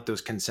playing out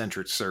those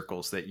concentric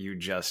circles that you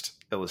just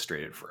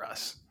illustrated for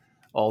us,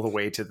 all the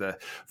way to the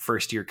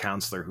first year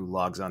counselor who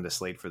logs onto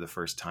Slate for the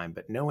first time,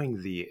 but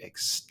knowing the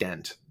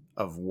extent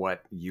of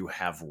what you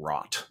have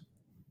wrought.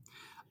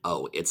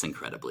 Oh, it's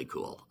incredibly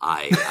cool.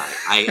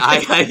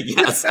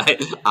 Yes,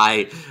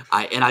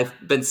 and I've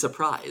been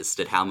surprised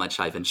at how much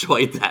I've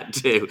enjoyed that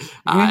too,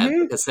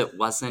 because that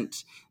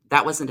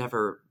wasn't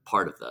ever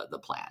part of the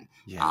plan.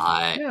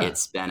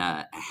 It's been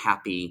a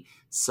happy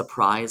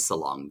surprise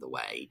along the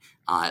way,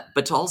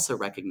 but to also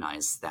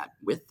recognize that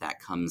with that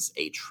comes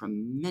a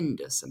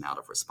tremendous amount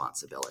of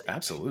responsibility.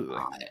 Absolutely.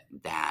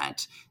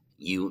 That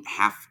you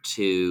have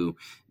to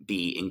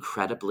be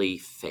incredibly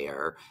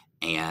fair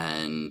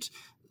and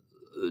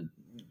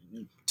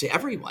to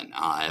everyone,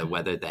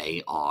 whether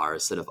they are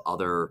sort of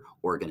other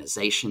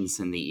organizations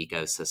in the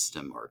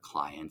ecosystem or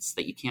clients,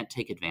 that you can't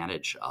take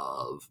advantage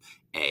of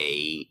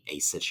a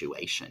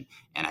situation.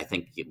 And I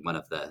think one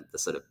of the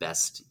sort of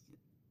best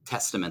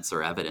testaments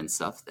or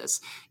evidence of this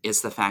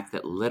is the fact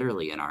that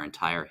literally in our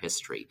entire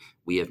history,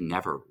 we have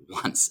never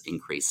once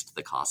increased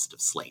the cost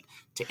of Slate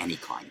to any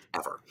client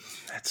ever.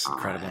 That's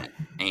incredible.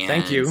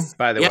 Thank you,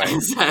 by the way.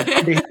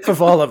 On behalf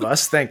of all of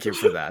us, thank you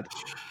for that.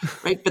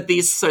 Right. But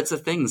these sorts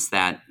of things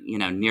that,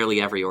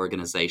 nearly every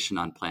organization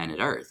on planet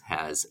Earth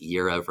has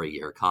year over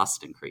year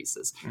cost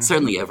increases,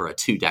 certainly over a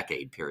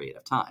 2-decade period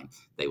of time,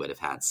 they would have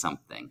had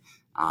something.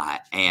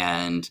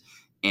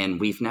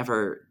 And we've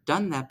never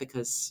done that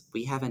because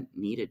we haven't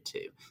needed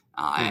to.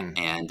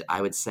 And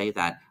I would say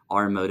that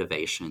our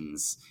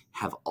motivations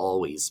have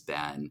always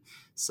been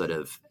sort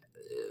of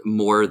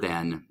more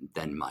than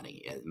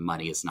money.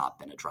 Money has not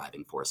been a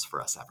driving force for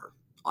us ever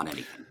on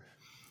anything.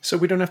 So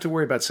we don't have to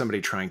worry about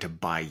somebody trying to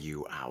buy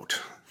you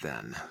out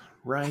then,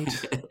 right?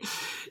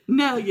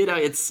 No,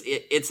 it's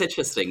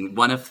interesting.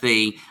 One of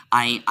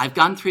I've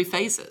gone through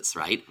phases,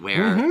 right,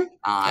 where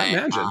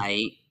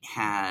I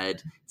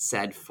had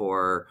said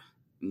for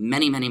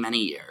many, many, many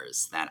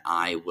years that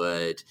I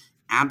would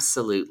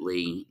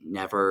absolutely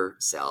never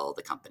sell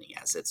the company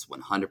as its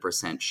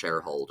 100%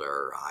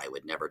 shareholder. I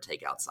would never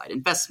take outside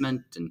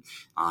investment. And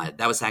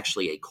that was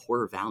actually a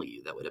core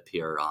value that would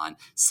appear on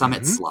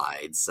summit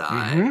slides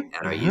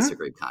at our user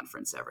group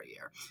conference every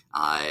year.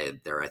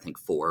 There are, I think,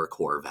 4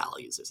 core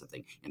values or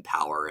something: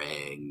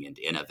 empowering and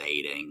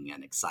innovating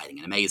and exciting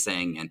and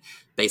amazing, and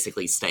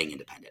basically staying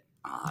independent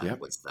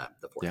was the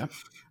 4th.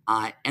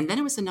 And then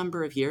it was a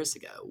number of years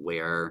ago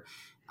where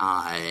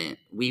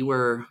we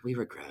were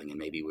growing, and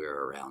maybe we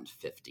were around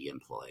 50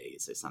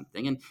 employees or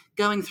something, and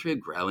going through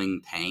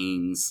growing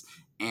pains.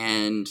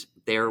 And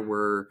there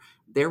were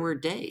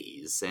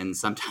days and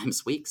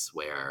sometimes weeks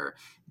where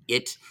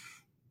it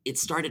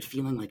started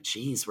feeling like,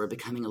 geez, we're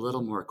becoming a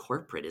little more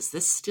corporate. Is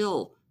this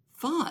still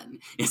fun?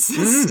 Is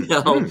this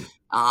still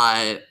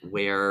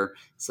where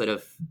sort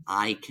of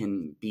I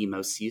can be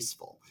most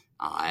useful?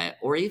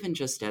 Or even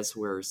just as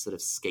we're sort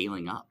of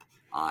scaling up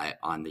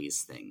on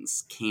these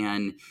things,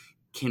 can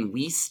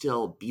we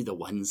still be the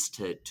ones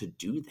to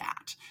do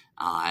that?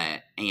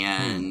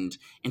 And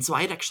so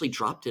I had actually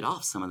dropped it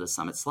off some of the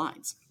summit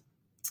slides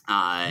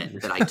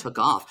that I took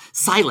off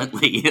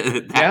silently.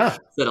 That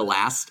the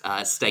last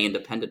Stay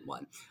Independent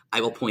one.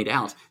 I will point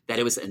out that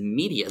it was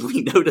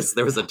immediately noticed.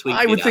 There was a tweet.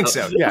 I would think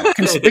so. Yeah,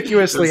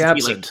 conspicuously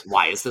absent. Like,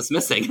 why is this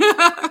missing?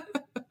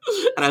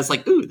 And I was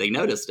like, ooh, they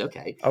noticed.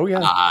 Okay. Oh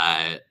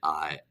yeah.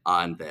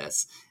 On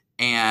this.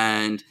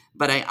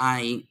 But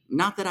I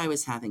not that I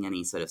was having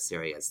any sort of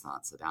serious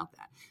thoughts about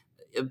that.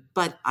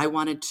 but I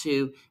wanted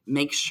to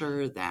make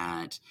sure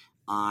that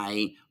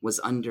I was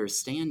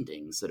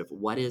understanding sort of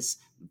what is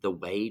the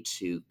way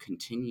to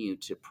continue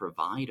to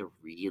provide a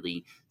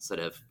really sort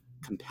of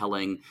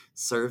compelling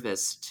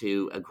service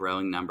to a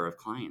growing number of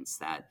clients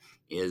that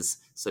is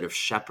sort of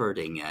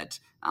shepherding it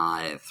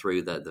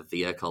through the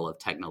vehicle of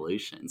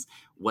Technolutions.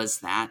 Was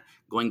that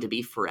going to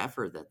be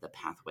forever the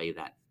pathway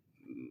that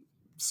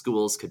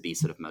schools could be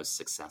sort of most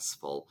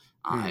successful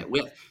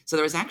with? So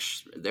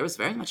there was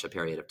very much a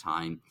period of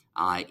time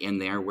in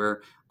there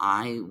where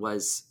I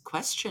was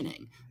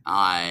questioning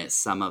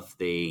some of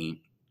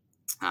the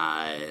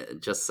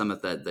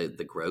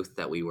the growth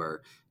that we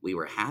were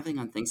having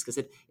on things, because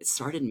it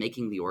started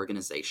making the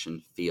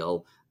organization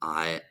feel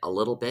a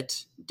little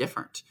bit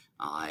different.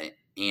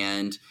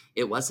 And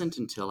it wasn't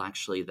until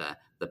actually the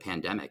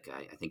pandemic,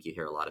 I think you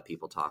hear a lot of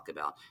people talk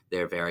about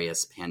their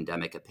various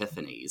pandemic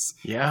epiphanies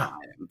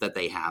that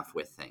they have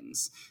with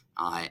things.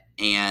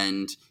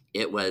 And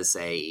it was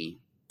a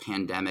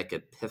pandemic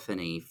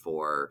epiphany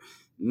for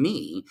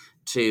me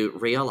to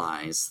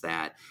realize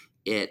that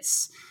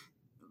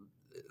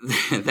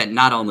that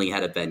not only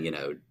had it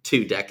been,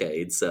 2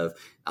 decades of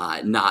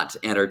not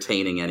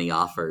entertaining any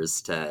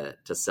offers to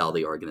sell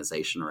the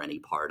organization or any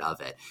part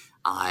of it,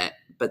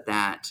 but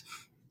that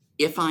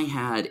if I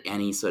had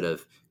any sort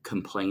of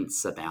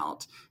complaints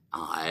about,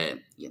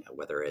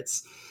 whether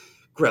it's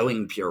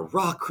growing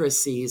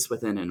bureaucracies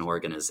within an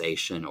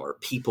organization or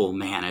people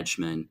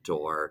management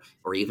or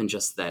even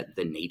just the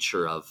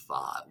nature of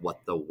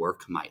what the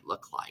work might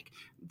look like,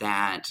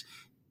 that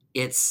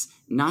it's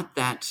not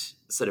that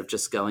sort of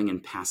just going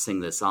and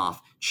passing this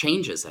off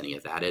changes any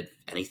of that. If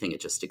anything,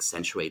 it just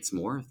accentuates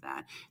more of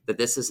that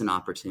this is an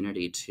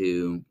opportunity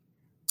to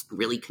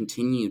really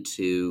continue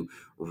to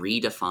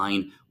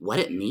redefine what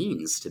it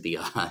means to be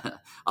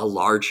a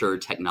larger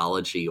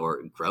technology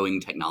or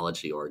growing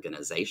technology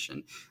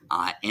organization,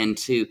 and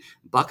to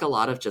buck a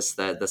lot of just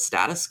the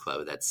status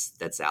quo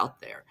that's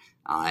out there.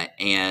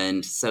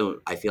 And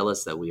so I feel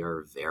as though we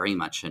are very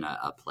much in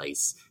a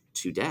place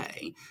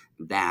today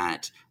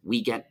that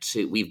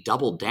we've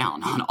doubled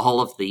down on all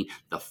of the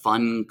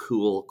fun,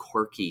 cool,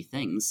 quirky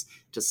things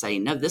to say,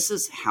 no, this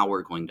is how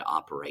we're going to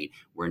operate.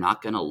 We're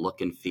not going to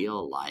look and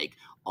feel like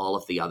all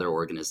of the other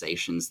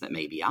organizations that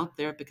may be out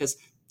there, because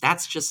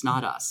that's just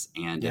not us.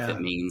 And if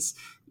it means,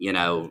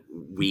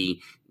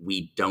 we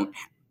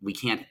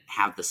can't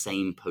have the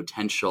same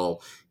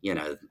potential,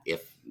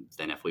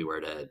 if we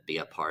were to be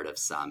a part of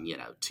some,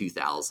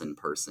 2,000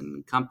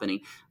 person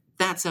company,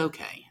 that's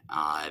okay,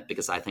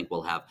 because I think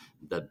we'll have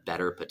the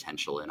better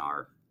potential in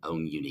our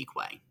own unique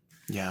way.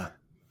 Yeah.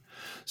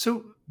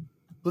 So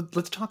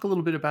let's talk a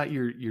little bit about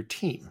your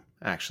team,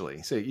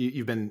 actually. So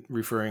you've been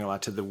referring a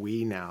lot to the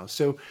we now.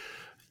 So,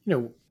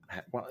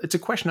 well, it's a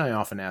question I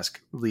often ask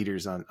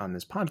leaders on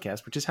this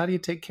podcast, which is, how do you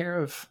take care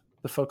of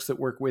the folks that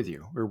work with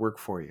you or work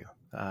for you?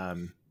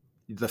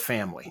 The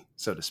family,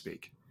 so to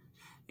speak.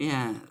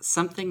 Yeah,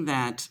 something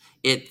that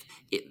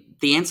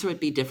the answer would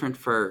be different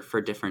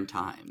for different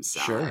times.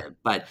 Sure.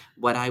 But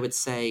what I would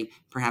say,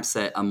 perhaps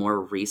a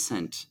more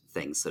recent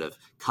thing, sort of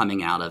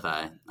coming out of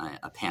a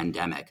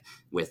pandemic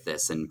with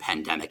this, and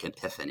pandemic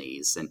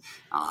epiphanies, and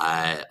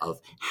of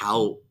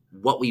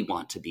what we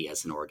want to be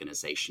as an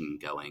organization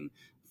going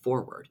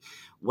forward.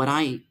 What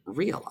I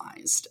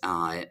realized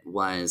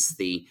was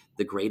the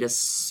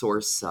greatest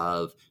source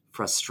of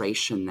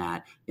frustration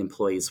that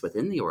employees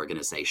within the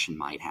organization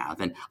might have,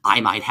 and I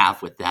might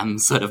have with them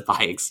sort of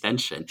by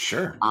extension,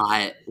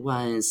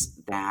 was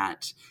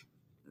that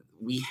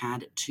we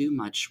had too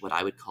much what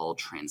I would call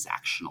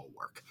transactional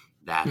work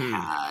that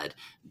had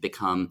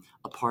become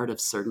a part of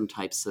certain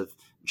types of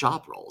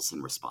job roles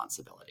and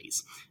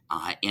responsibilities,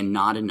 and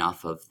not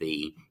enough of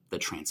the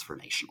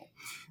transformational.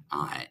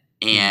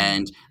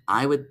 And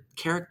I would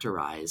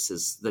characterize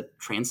as the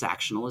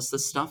transactional as the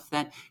stuff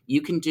that you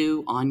can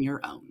do on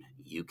your own.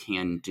 You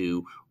can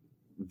do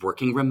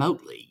working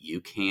remotely.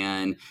 You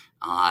can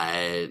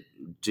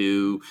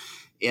do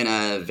in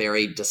a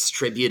very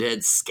distributed,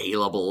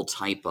 scalable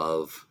type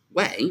of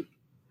way,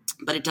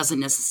 but it doesn't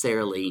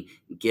necessarily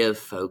give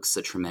folks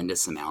a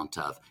tremendous amount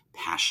of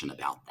passion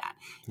about that.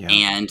 Yeah.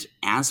 And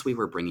as we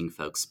were bringing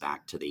folks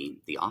back to the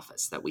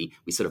office, that we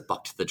sort of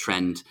bucked the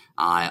trend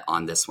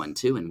on this one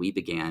too, and we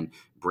began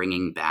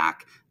bringing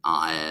back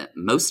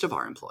most of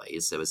our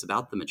employees. It was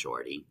about the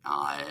majority,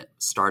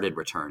 started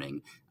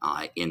returning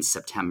in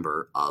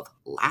September of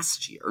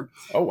last year.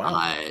 Oh,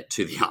 wow.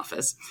 To the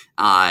office,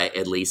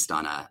 at least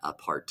on a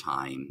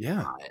part-time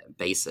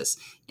basis.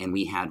 And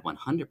we had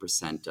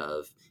 100%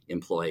 of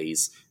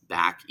employees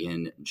back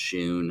in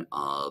June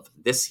of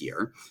this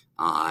year,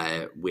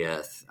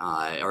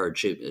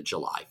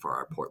 July for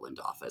our Portland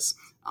office,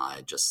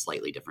 just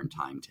slightly different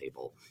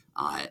timetable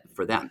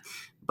for them.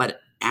 But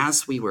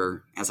as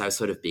I was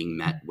sort of being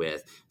met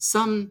with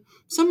some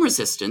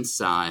resistance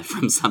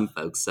from some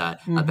folks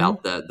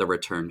about the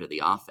return to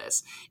the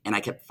office, and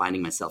I kept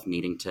finding myself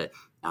needing to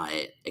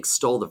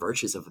extol the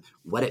virtues of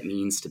what it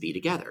means to be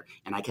together.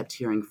 And I kept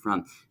hearing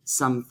from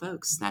some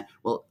folks that,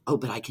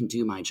 but I can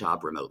do my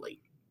job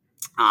remotely.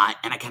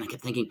 And I kind of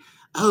kept thinking,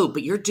 oh,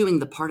 but you're doing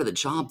the part of the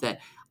job that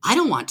I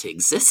don't want to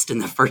exist in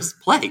the first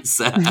place.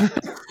 That's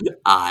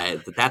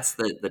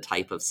the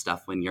type of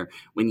stuff when you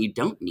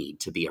don't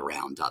need to be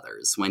around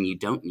others, when you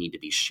don't need to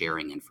be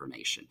sharing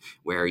information,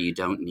 where you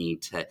don't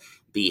need to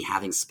be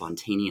having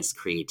spontaneous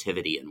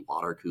creativity and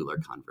water cooler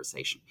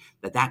conversation.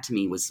 That to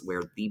me was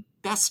where the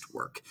best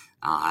work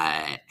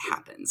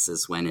happens,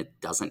 is when it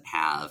doesn't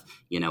have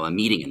a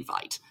meeting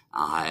invite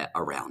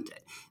around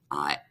it,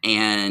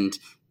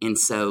 and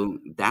so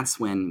that's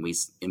when we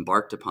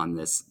embarked upon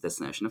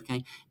this notion of,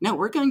 okay, no,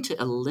 we're going to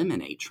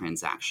eliminate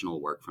transactional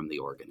work from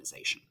the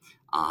organization.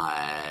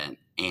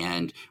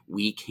 And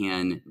we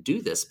can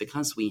do this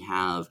because we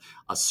have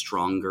a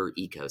stronger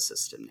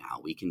ecosystem now.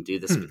 We can do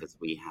this because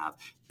we have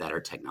better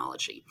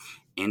technology.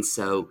 And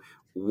so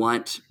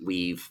what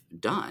we've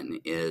done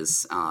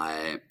is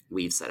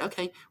we've said,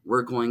 okay,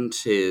 we're going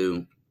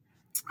to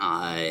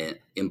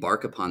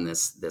embark upon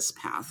this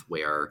path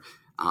where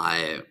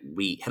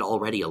we had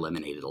already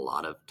eliminated a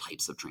lot of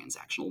types of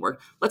transactional work.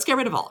 Let's get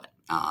rid of all of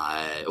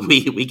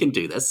it. We can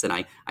do this, and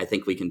I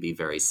think we can be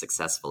very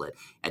successful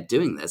at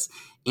doing this.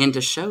 And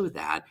to show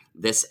that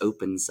this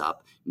opens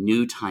up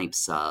new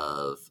types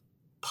of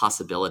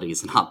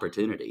possibilities and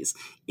opportunities,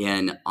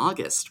 in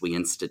August, we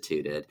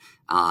instituted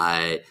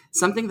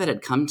something that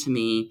had come to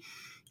me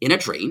in a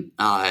dream,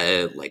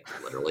 like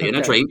literally in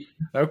a dream.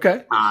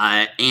 Okay.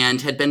 And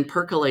had been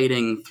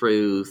percolating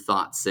through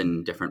thoughts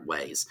in different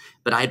ways.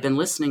 But I had been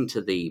listening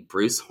to the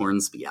Bruce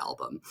Hornsby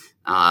album,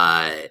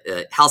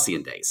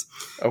 Halcyon Days.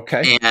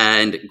 Okay.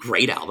 And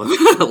great album.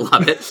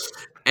 Love it.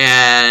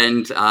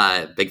 And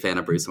big fan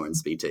of Bruce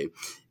Hornsby too.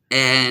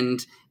 And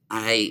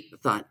I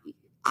thought,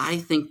 I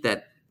think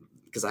that,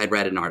 because I'd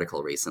read an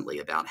article recently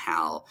about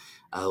how,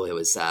 it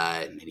was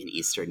maybe an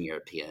Eastern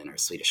European or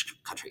Swedish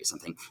country or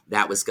something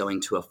that was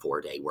going to a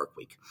 4-day work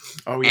week.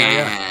 Oh,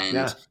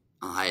 yeah.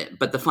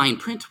 But the fine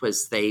print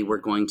was they were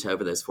going to,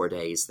 over those 4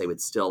 days, they would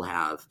still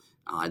have,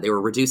 they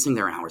were reducing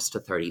their hours to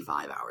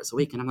 35 hours a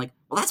week. And I'm like,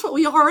 well, that's what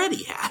we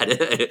already had.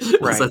 It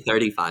was a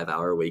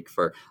 35-hour week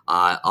for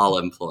all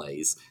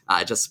employees,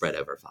 just spread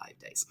over 5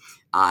 days.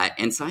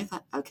 And so I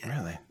thought, okay,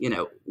 really?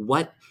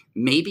 What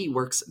maybe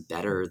works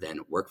better than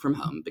work from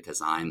home, because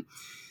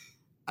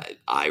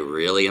I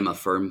really am a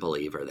firm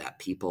believer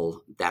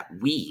that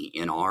we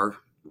in our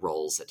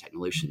roles at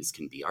Technolutions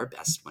can be our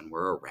best when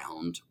we're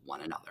around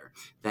one another.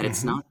 That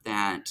it's not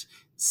that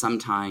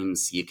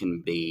sometimes you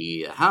can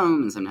be at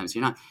home and sometimes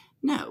you're not.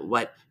 No,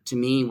 what to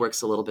me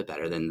works a little bit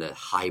better than the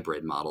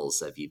hybrid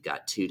models of you've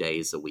got 2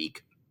 days a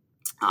week,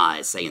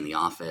 say in the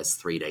office,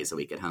 3 days a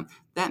week at home.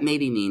 That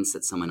maybe means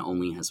that someone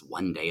only has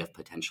 1 day of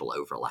potential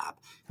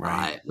overlap.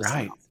 Right.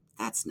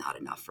 That's not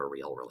enough for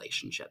real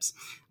relationships.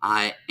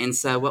 And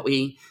so what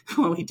we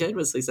did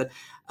was we said,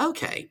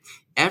 okay,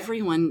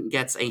 everyone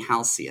gets a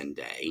Halcyon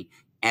Day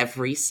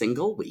every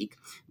single week,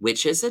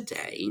 which is a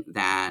day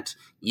that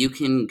you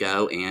can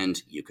go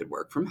and you could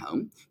work from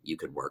home, you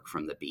could work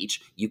from the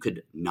beach, you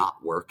could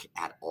not work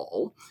at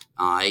all.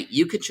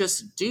 You could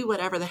just do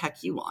whatever the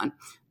heck you want.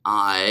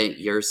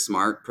 You're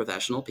smart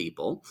professional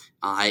people.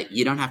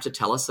 You don't have to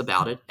tell us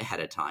about it ahead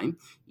of time.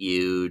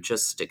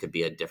 It could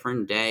be a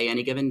different day,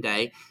 any given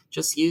day.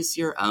 Just use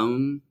your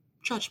own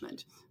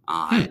judgment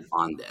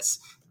on this.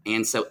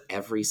 And so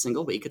every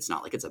single week, it's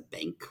not like it's a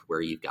bank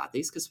where you've got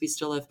these, because we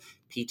still have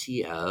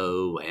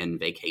PTO and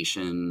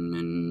vacation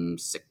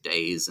and sick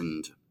days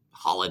and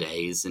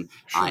holidays and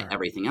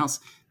everything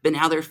else. But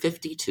now there are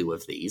 52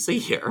 of these a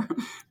year,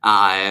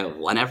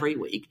 one every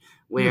week,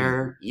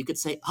 where you could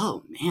say,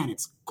 oh man,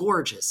 it's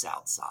gorgeous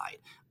outside.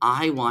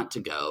 I want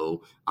to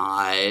go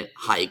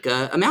hike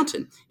a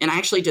mountain. And I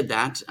actually did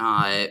that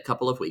a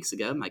couple of weeks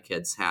ago. My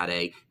kids had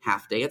a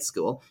half day at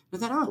school. I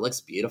thought, it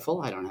looks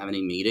beautiful. I don't have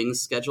any meetings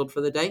scheduled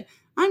for the day.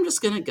 I'm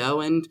just going to go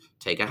and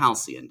take a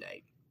Halcyon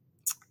Day.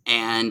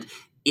 And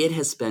it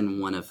has been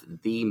one of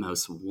the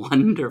most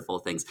wonderful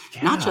things,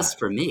 not just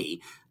for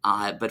me,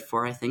 but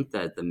for, I think,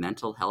 the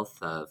mental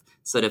health of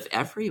sort of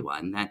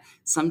everyone, that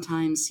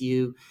sometimes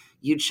you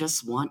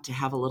just want to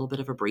have a little bit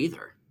of a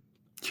breather.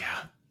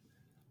 Yeah.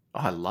 Oh,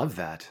 I love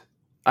that.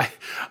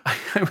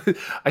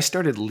 I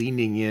started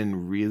leaning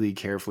in really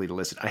carefully to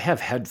listen. I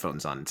have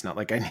headphones on. It's not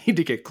like I need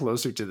to get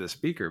closer to the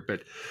speaker,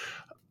 but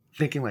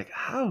thinking like,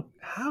 how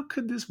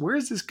could this, where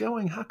is this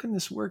going? How can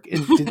this work?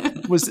 And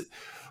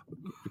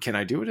can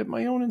I do it at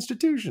my own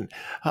institution?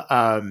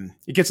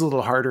 It gets a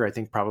little harder, I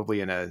think,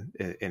 probably in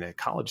a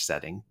college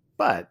setting,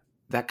 but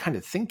that kind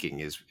of thinking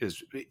is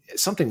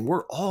something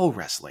we're all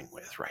wrestling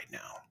with right now.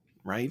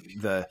 Right.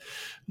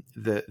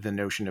 The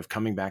notion of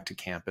coming back to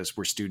campus,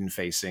 we're student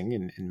facing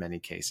in many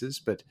cases,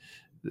 but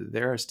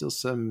there is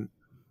some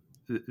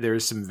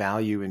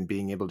value in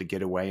being able to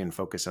get away and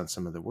focus on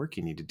some of the work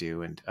you need to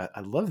do. And I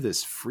love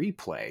this free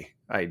play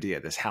idea,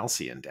 this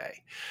Halcyon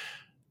Day.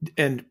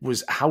 And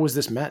how was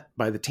this met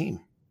by the team?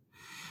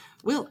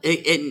 Well,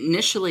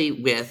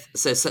 initially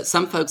so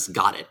some folks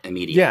got it Yeah,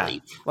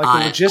 immediately. like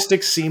the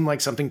logistics seem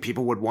like something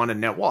people would want to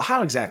know. Well,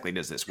 how exactly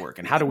does this work,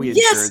 and how do we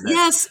ensure Yes, that?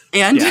 yes,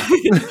 and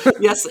Yeah,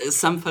 yes,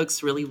 some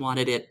folks really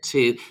wanted it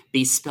to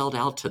be spelled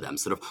out to them.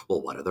 Sort of,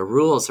 well, what are the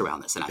rules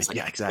around this? And I was like,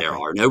 yeah, there exactly.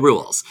 are no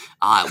rules.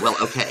 Well,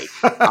 okay,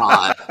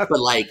 but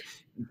like,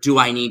 do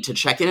I need to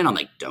check in? And I'm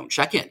like, don't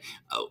check in.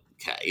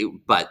 Okay,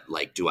 but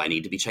like, do I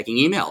need to be checking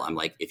email? I'm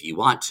like, if you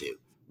want to.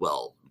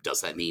 Well,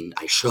 does that mean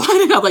I should?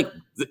 And I'm like,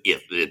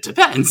 it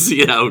depends.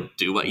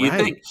 Do what you Right.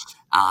 think,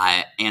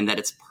 and that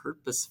it's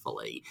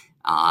purposefully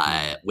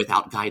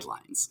without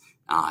guidelines.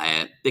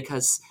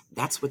 Because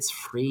that's what's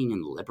freeing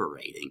and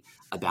liberating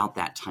about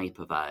that type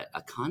of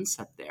a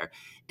concept there.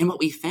 And what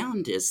we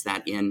found is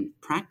that in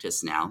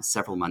practice now,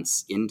 several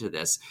months into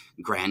this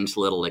grand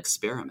little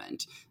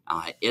experiment,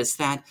 is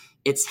that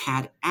it's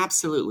had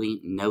absolutely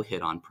no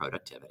hit on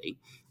productivity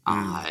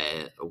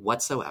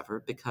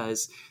whatsoever,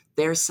 because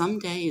there are some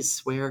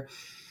days where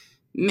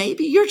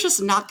maybe you're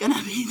just not going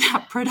to be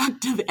that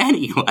productive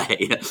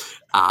anyway.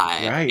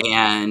 Right.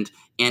 And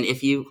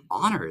if you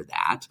honor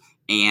that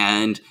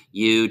and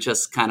you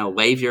just kind of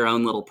wave your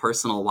own little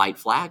personal white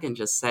flag and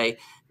just say,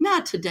 nah,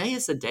 today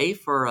is a day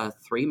for a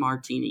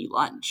 3-martini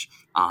lunch,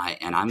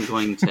 and I'm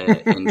going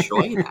to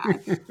enjoy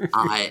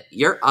that.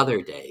 Your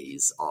other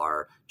days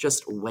are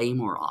just way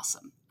more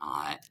awesome.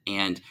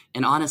 And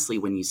honestly,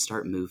 when you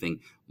start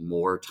moving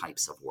more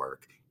types of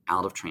work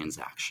out of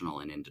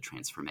transactional and into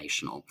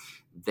transformational,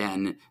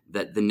 then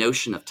the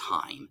notion of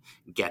time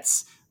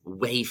gets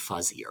way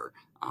fuzzier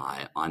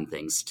on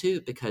things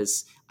too,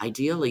 because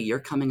ideally you're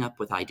coming up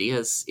with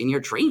ideas in your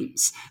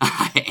dreams,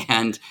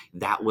 and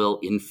that will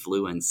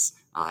influence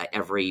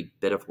every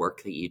bit of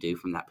work that you do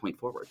from that point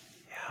forward.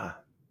 Yeah.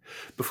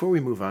 Before we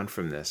move on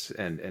from this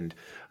and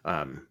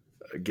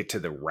get to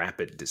the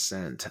rapid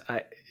descent,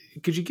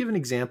 could you give an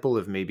example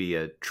of maybe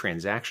a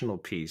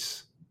transactional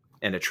piece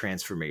and a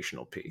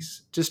transformational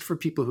piece, just for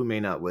people who may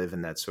not live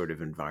in that sort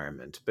of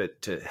environment,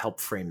 but to help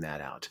frame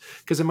that out?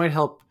 Because it might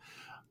help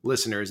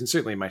listeners, and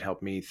certainly might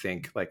help me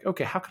think like,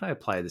 okay, how can I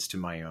apply this to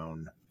my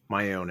own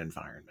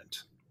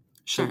environment?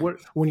 Sure. So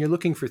when you're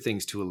looking for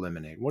things to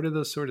eliminate, what are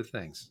those sort of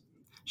things?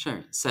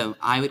 Sure. So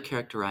I would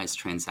characterize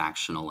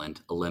transactional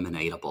and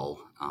eliminatable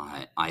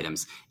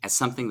items as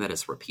something that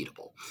is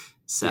repeatable.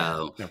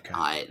 So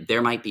Okay.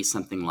 there might be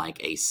something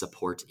like a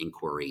support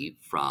inquiry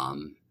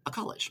from a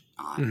college.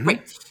 Mhm.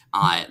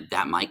 Great.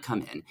 That might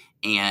come in.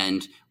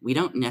 And we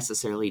don't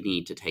necessarily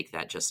need to take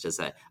that just as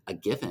a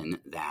given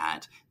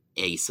that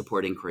a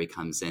support inquiry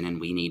comes in and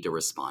we need to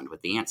respond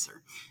with the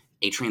answer.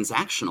 A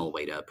transactional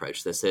way to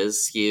approach this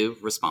is you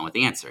respond with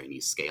the answer and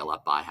you scale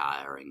up by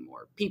hiring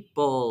more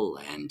people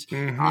and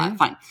Mhm.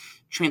 fine.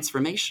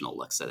 Transformational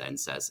looks at it and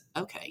says,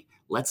 okay,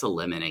 let's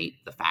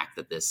eliminate the fact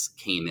that this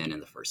came in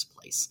the first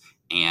place.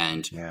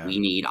 And Yeah. we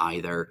need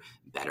either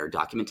better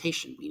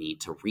documentation. We need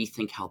to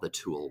rethink how the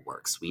tool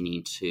works. We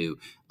need to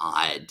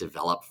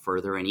develop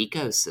further an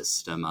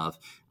ecosystem of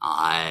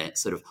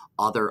sort of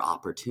other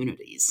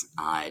opportunities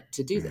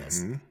to do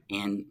this. Mhm.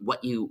 And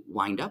what you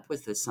wind up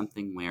with is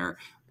something where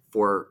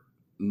for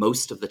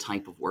most of the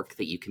type of work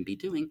that you can be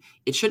doing,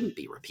 it shouldn't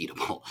be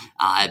repeatable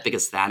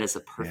because that is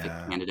a perfect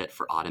Yeah. candidate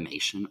for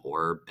automation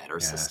or better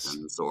Yes.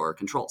 systems or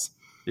controls.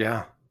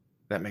 Yeah,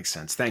 that makes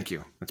sense. Thank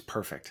you. That's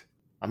perfect.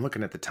 I'm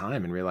looking at the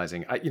time and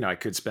realizing, I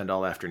could spend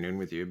all afternoon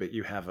with you, but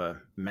you have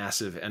a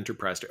massive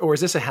enterprise. Or is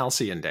this a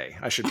halcyon day?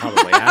 I should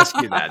probably ask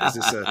you that. Is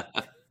this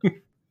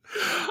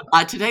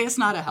a Today is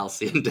not a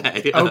halcyon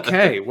day.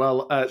 okay?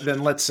 Well, then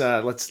let's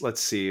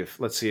see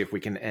if we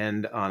can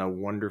end on a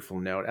wonderful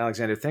note.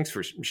 Alexander, thanks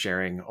for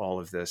sharing all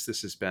of this.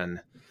 This has been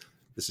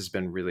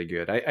really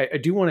good. I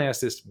do want to ask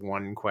this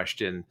one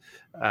question,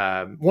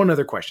 one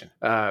other question,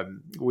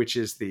 which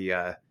is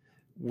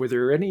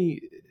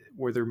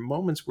were there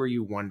moments where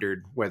you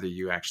wondered whether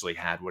you actually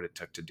had what it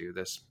took to do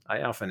this?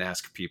 I often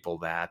ask people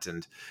that,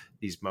 and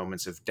these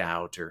moments of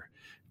doubt or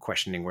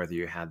questioning whether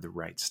you had the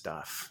right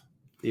stuff.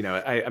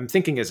 I'm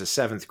thinking as a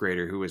 7th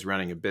grader who was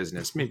running a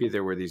business, maybe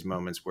there were these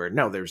moments where,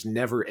 no, there's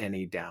never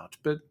any doubt,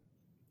 but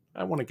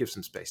I want to give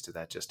some space to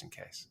that just in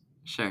case.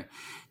 Sure.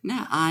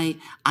 No, I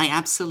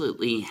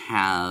absolutely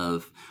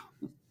have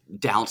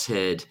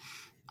doubted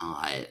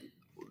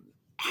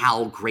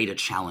how great a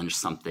challenge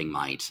something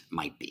might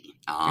be.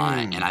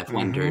 And I've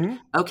wondered,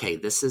 okay,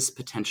 this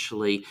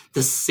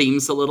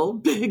seems a little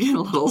big and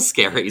a little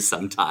scary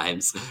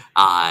sometimes.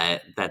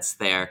 That's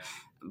there.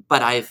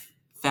 But I've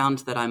found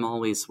that I'm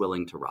always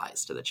willing to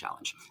rise to the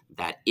challenge.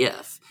 That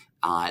if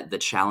the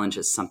challenge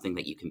is something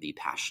that you can be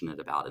passionate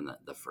about in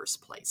the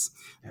first place,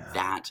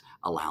 that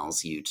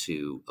allows you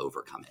to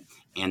overcome it.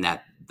 And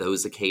that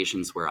those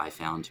occasions where I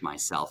found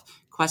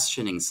myself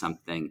questioning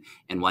something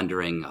and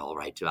wondering, all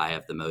right, do I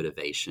have the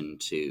motivation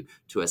to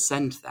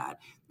ascend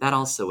that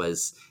also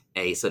is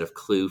a sort of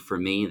clue for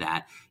me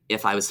that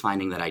if I was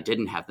finding that I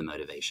didn't have the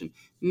motivation,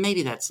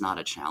 maybe that's not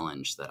a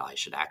challenge that I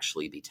should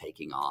actually be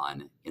taking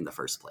on in the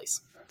first place.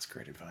 That's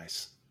great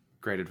advice.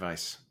 Great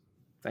advice.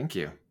 Thank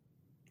you.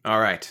 All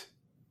right.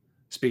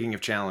 Speaking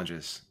of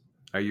challenges,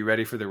 Are you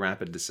ready for the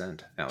rapid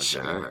descent,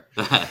 Alexander?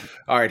 Sure.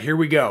 All right, here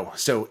we go.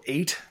 So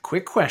 8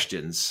 quick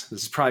questions.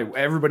 This is probably,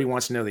 everybody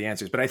wants to know the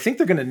answers, but I think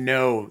they're going to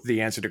know the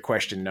answer to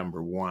question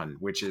number 1,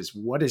 which is,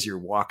 what is your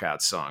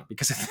walkout song?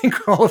 Because I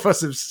think all of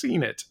us have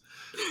seen it.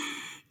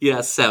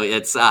 Yeah, so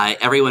it's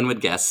everyone would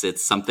guess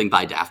it's something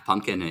by Daft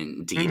Punk, and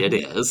indeed it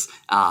is.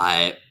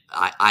 I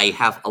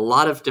have a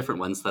lot of different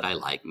ones that I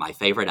like. My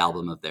favorite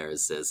album of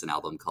theirs is an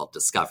album called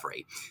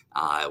Discovery.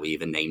 We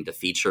even named a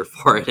feature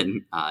for it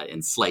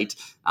in Slate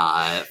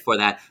for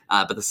that.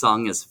 But the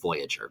song is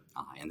Voyager,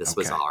 and this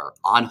was our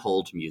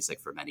on-hold music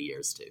for many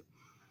years too.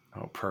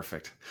 Oh,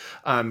 perfect.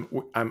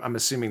 I'm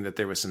assuming that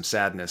there was some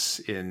sadness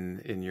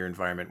in your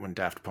environment when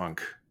Daft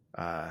Punk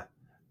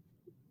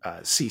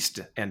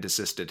ceased and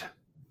desisted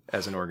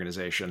as an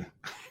organization.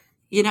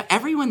 You know,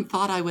 everyone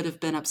thought I would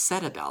have been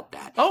upset about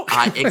that. Oh.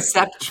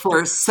 Except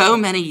for so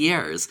many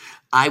years,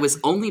 I was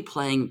only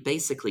playing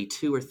basically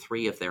 2 or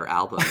 3 of their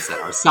albums at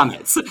our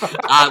summits,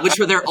 which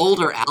were their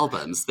older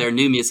albums. Their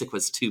new music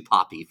was too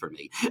poppy for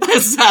me.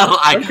 So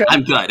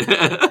I'm good.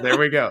 There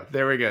we go.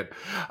 Very good.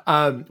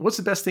 What's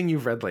the best thing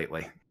you've read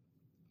lately?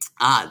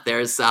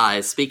 There's,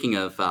 speaking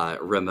of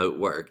remote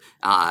work,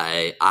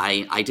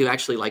 I do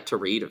actually like to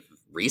read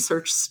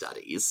research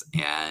studies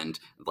and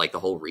like the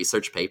whole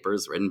research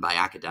papers written by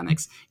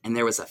academics. And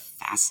there was a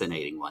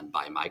fascinating one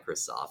by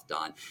Microsoft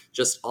on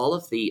just all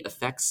of the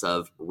effects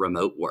of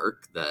remote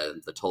work,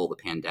 the toll the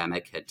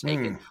pandemic had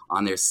taken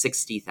on their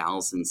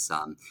 60,000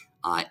 some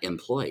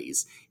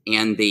employees.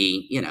 And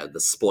the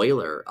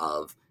spoiler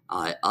of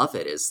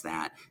it is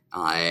that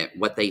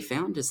what they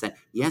found is that,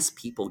 yes,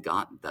 people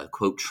got the,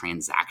 quote,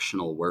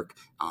 transactional work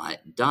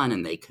done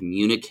and they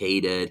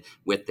communicated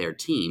with their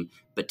team,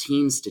 but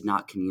teams did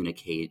not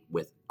communicate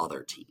with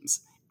other teams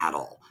at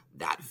all.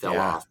 That fell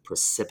off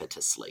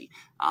precipitously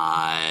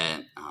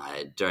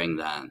during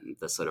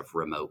the sort of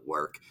remote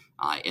work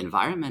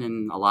environment,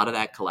 and a lot of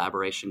that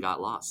collaboration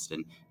got lost.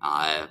 And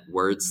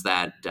words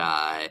that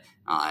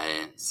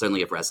certainly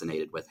have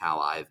resonated with how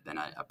I've been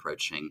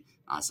approaching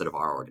sort of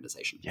our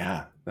organization.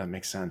 Yeah, that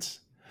makes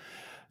sense.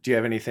 Do you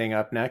have anything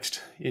up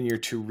next in your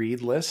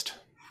to-read list?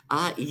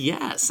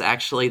 Yes,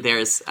 actually,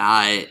 there's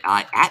at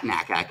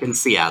NACAC in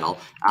Seattle,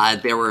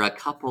 there were a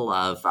couple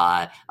of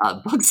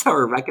books that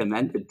were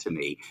recommended to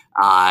me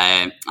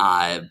by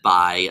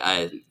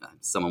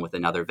someone with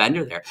another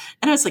vendor there.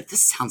 And I was like,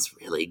 this sounds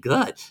really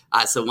good.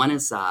 So one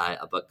is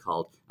a book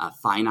called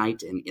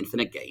Finite and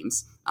Infinite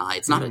Games.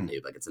 It's not a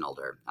new book, it's an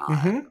older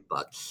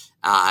book.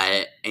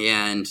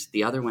 And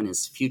the other one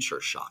is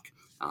Future Shock.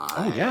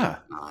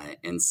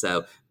 And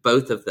so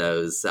both of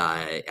those,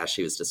 as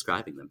she was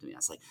describing them to me, I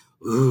was like,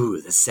 ooh,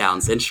 this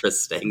sounds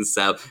interesting.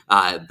 So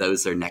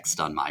those are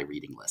next on my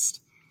reading list.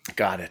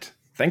 Got it.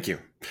 Thank you.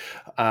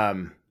 Are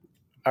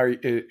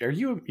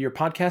you your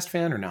podcast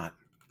fan or not?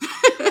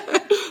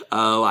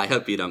 Oh, I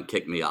hope you don't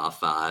kick me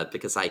off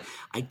because I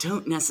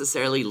don't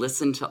necessarily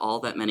listen to all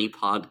that many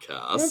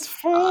podcasts. That's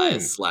fine.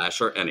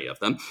 Slash or any of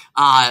them.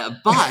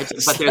 But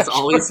there's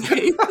always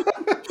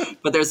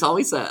but there's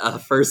always a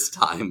first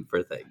time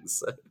for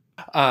things.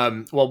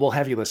 Well, we'll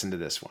have you listen to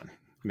this one.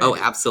 Maybe. Oh,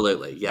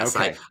 absolutely. Yes.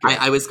 Okay,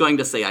 I was going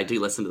to say I do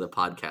listen to the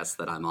podcast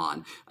that I'm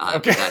on.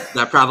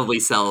 That probably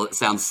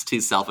sounds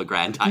too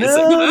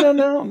self-aggrandizing.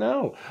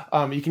 No.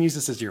 You can use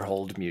this as your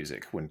hold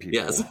music when people,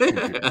 yes. when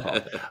people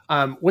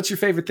call. What's your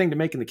favorite thing to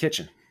make in the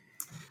kitchen?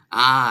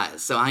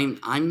 So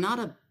I'm not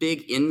a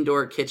big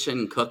indoor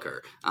kitchen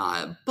cooker,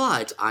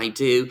 but I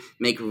do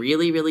make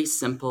really, really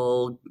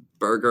simple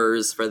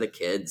burgers for the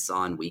kids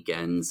on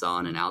weekends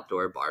on an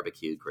outdoor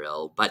barbecue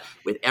grill, but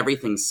with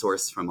everything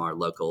sourced from our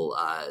local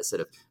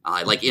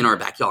like in our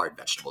backyard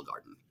vegetable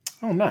garden.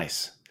 Oh,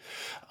 nice.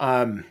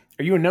 Are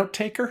you a note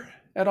taker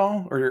at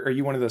all, or are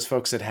you one of those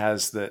folks that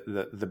has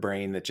the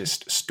brain that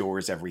just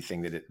stores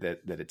everything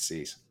that it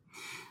sees?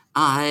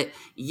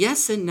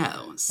 Yes and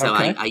no. So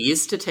I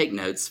used to take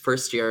notes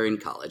first year in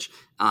college.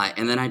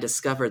 And then I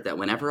discovered that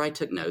whenever I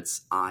took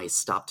notes, I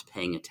stopped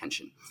paying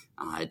attention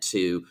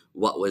to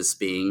what was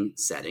being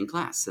said in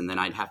class. And then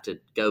I'd have to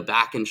go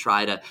back and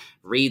try to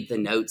read the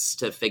notes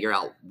to figure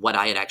out what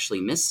I had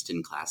actually missed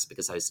in class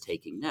because I was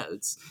taking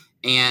notes.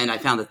 And I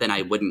found that then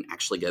I wouldn't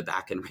actually go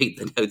back and read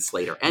the notes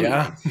later anyway.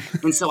 Yeah.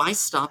 And so I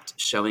stopped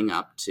showing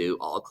up to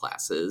all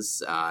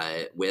classes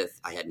I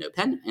had no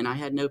pen and I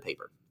had no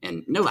paper.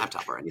 And no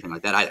laptop or anything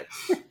like that either.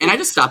 And I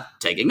just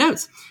stopped taking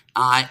notes.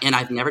 And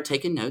I've never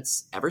taken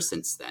notes ever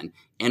since then.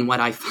 And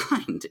what I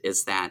find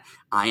is that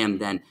I am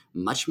then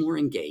much more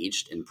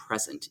engaged and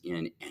present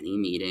in any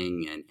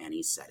meeting and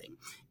any setting.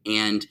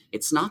 And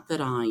it's not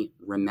that I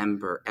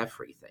remember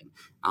everything,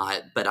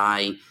 but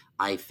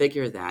I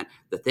figure that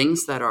the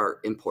things that are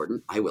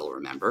important, I will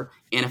remember.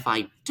 And if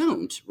I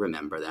don't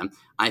remember them,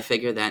 I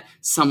figure that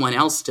someone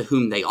else to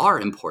whom they are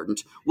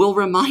important will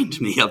remind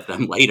me of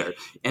them later.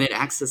 And it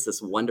acts as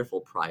this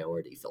wonderful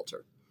priority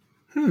filter.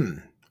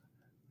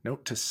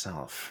 Note to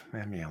self.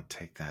 Maybe I'll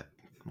take that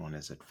one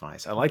is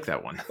advice. I like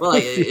that one. Well,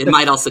 it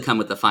might also come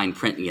with the fine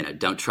print,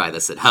 don't try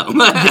this at home.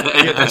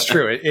 Yeah, that's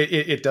true.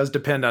 It does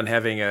depend on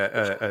having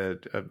a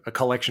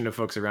collection of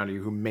folks around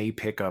you who may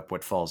pick up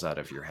what falls out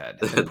of your head.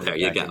 There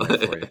you go.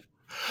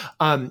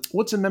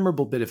 What's a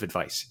memorable bit of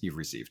advice you've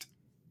received?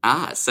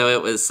 So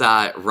it was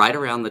right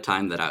around the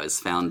time that I was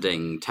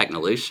founding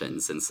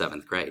Technolutions in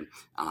 7th grade,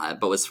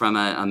 but was from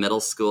a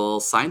middle school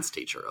science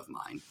teacher of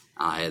mine,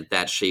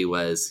 that she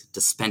was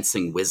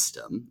dispensing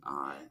wisdom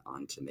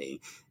onto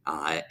me,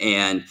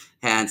 and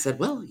had said,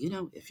 well,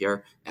 if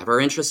you're ever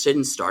interested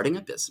in starting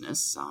a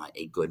business,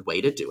 a good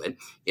way to do it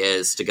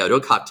is to go to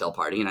a cocktail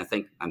party. And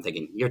I'm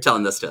thinking, you're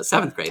telling this to a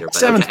 7th grader. But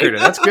 7th grader,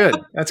 that's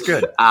good. That's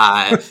good.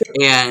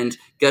 And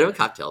go to a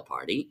cocktail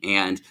party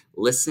and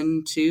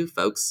listen to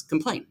folks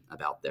complain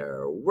about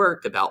their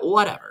work, about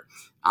whatever.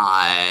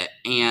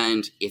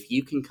 And if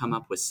you can come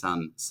up with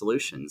some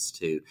solutions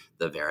to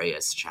the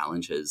various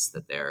challenges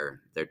that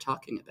they're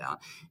talking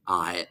about,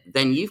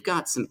 then you've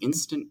got some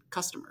instant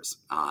customers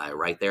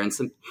right there, and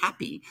some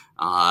happy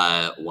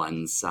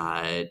ones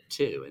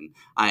too. And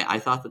I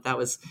thought that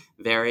was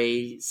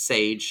very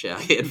sage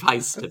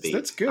advice to be.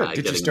 That's good.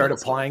 Did you start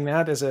applying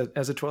that as a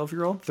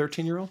 12-year-old,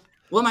 13-year-old?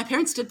 Well, my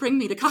parents did bring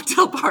me to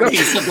cocktail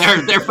parties of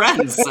their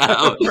friends, so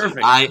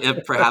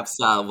I perhaps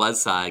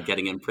was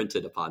getting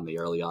imprinted upon me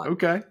early on.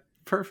 Okay,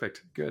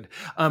 perfect, good.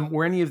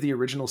 Were any of the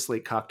original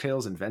Slate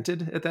cocktails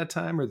invented at that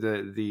time, or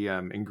the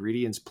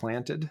ingredients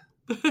planted?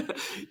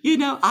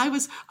 I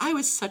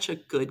was such a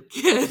good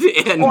kid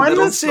in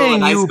middle school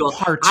and high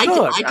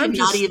school. I did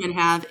not even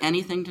have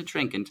anything to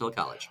drink until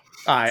college.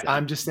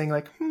 I'm just saying,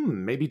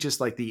 maybe just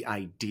like the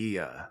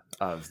idea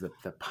of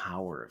the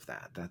power of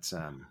that.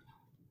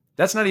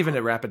 That's not even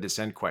a rapid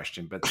descent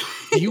question, but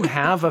do you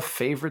have a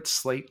favorite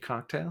Slate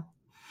cocktail?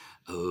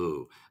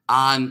 Oh,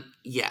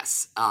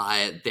 yes.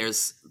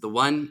 There's the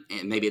one,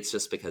 and maybe it's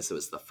just because it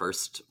was the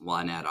first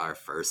one at our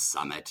first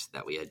summit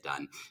that we had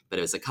done, but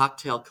it was a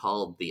cocktail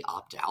called the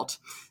Opt-Out.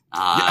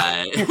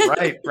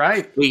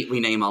 Right. We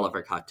name all of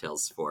our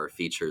cocktails for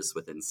features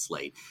within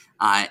Slate.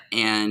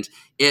 And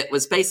it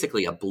was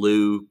basically a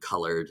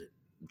blue-colored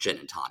gin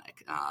and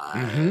tonic.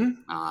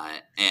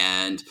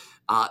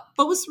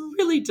 But was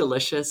really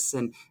delicious,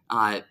 and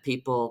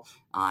people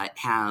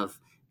have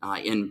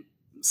in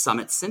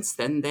summits since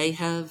then, they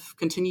have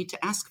continued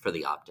to ask for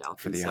the opt-out.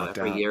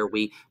 Every year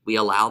we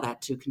allow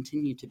that to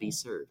continue to be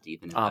served,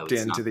 even if opt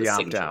in to the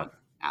opt-out.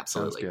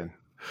 Absolutely. Sounds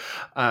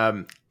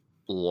good.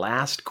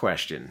 Last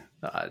question.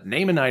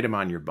 Name an item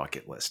on your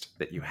bucket list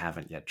that you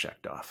haven't yet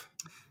checked off.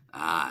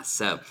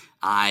 So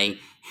I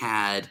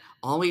had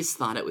always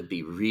thought it would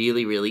be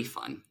really, really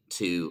fun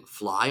to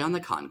fly on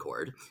the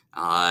Concorde.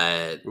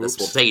 This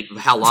will date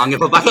how long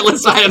of a bucket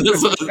list item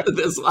this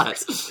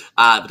was.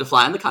 But to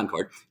fly on the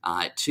Concorde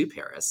to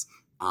Paris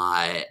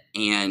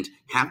and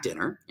have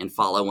dinner and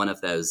follow one of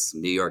those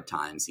New York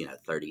Times,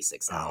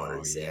 36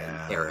 hours in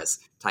Paris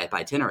type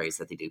itineraries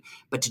that they do.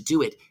 But to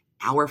do it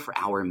hour for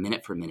hour,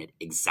 minute for minute,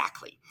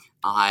 exactly.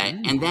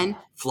 And then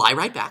fly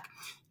right back.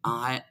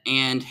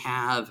 And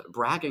have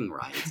bragging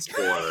rights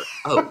for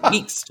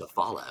weeks to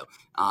follow.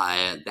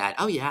 I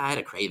had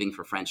a craving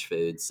for French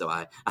food, so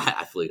I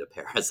flew to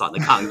Paris on the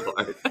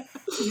Concorde.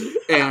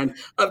 And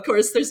of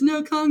course, there's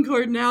no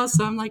Concorde now,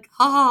 so I'm like,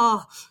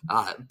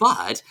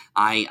 but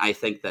I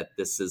think that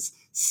this is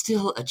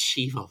still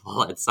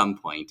achievable at some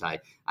point. I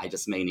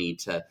just may need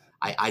to.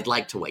 I'd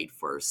like to wait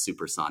for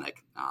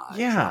supersonic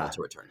travel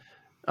to return.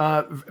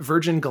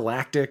 Virgin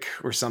Galactic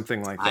or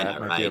something like that. I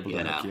know,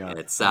 right?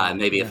 It's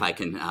maybe if I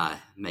can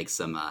make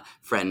some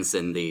friends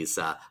in these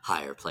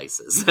higher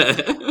places.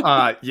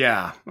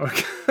 Yeah,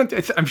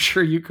 okay. I'm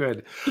sure you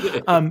could.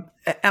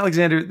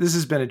 Alexander, this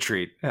has been a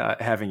treat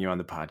having you on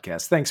the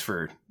podcast. Thanks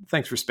for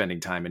spending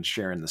time and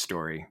sharing the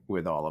story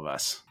with all of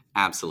us.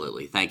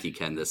 Absolutely, thank you,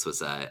 Ken. This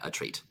was a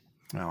treat.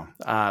 Well,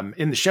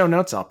 in the show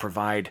notes, I'll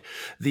provide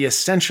the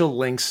essential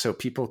links so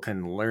people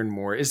can learn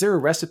more. Is there a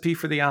recipe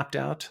for the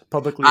opt-out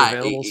publicly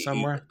available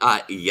somewhere?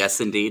 Yes,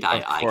 indeed.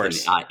 I can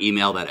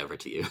email that over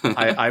to you.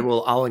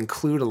 I'll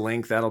include a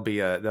link. That'll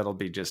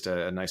be just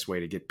a nice way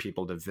to get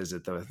people to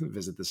visit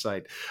the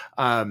site.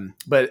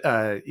 But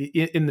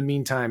in the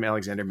meantime,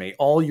 Alexander, may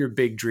all your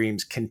big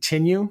dreams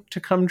continue to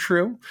come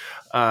true,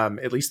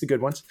 at least the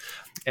good ones.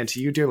 And to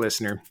you, dear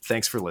listener,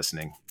 thanks for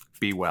listening.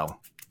 Be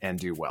well and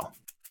do well.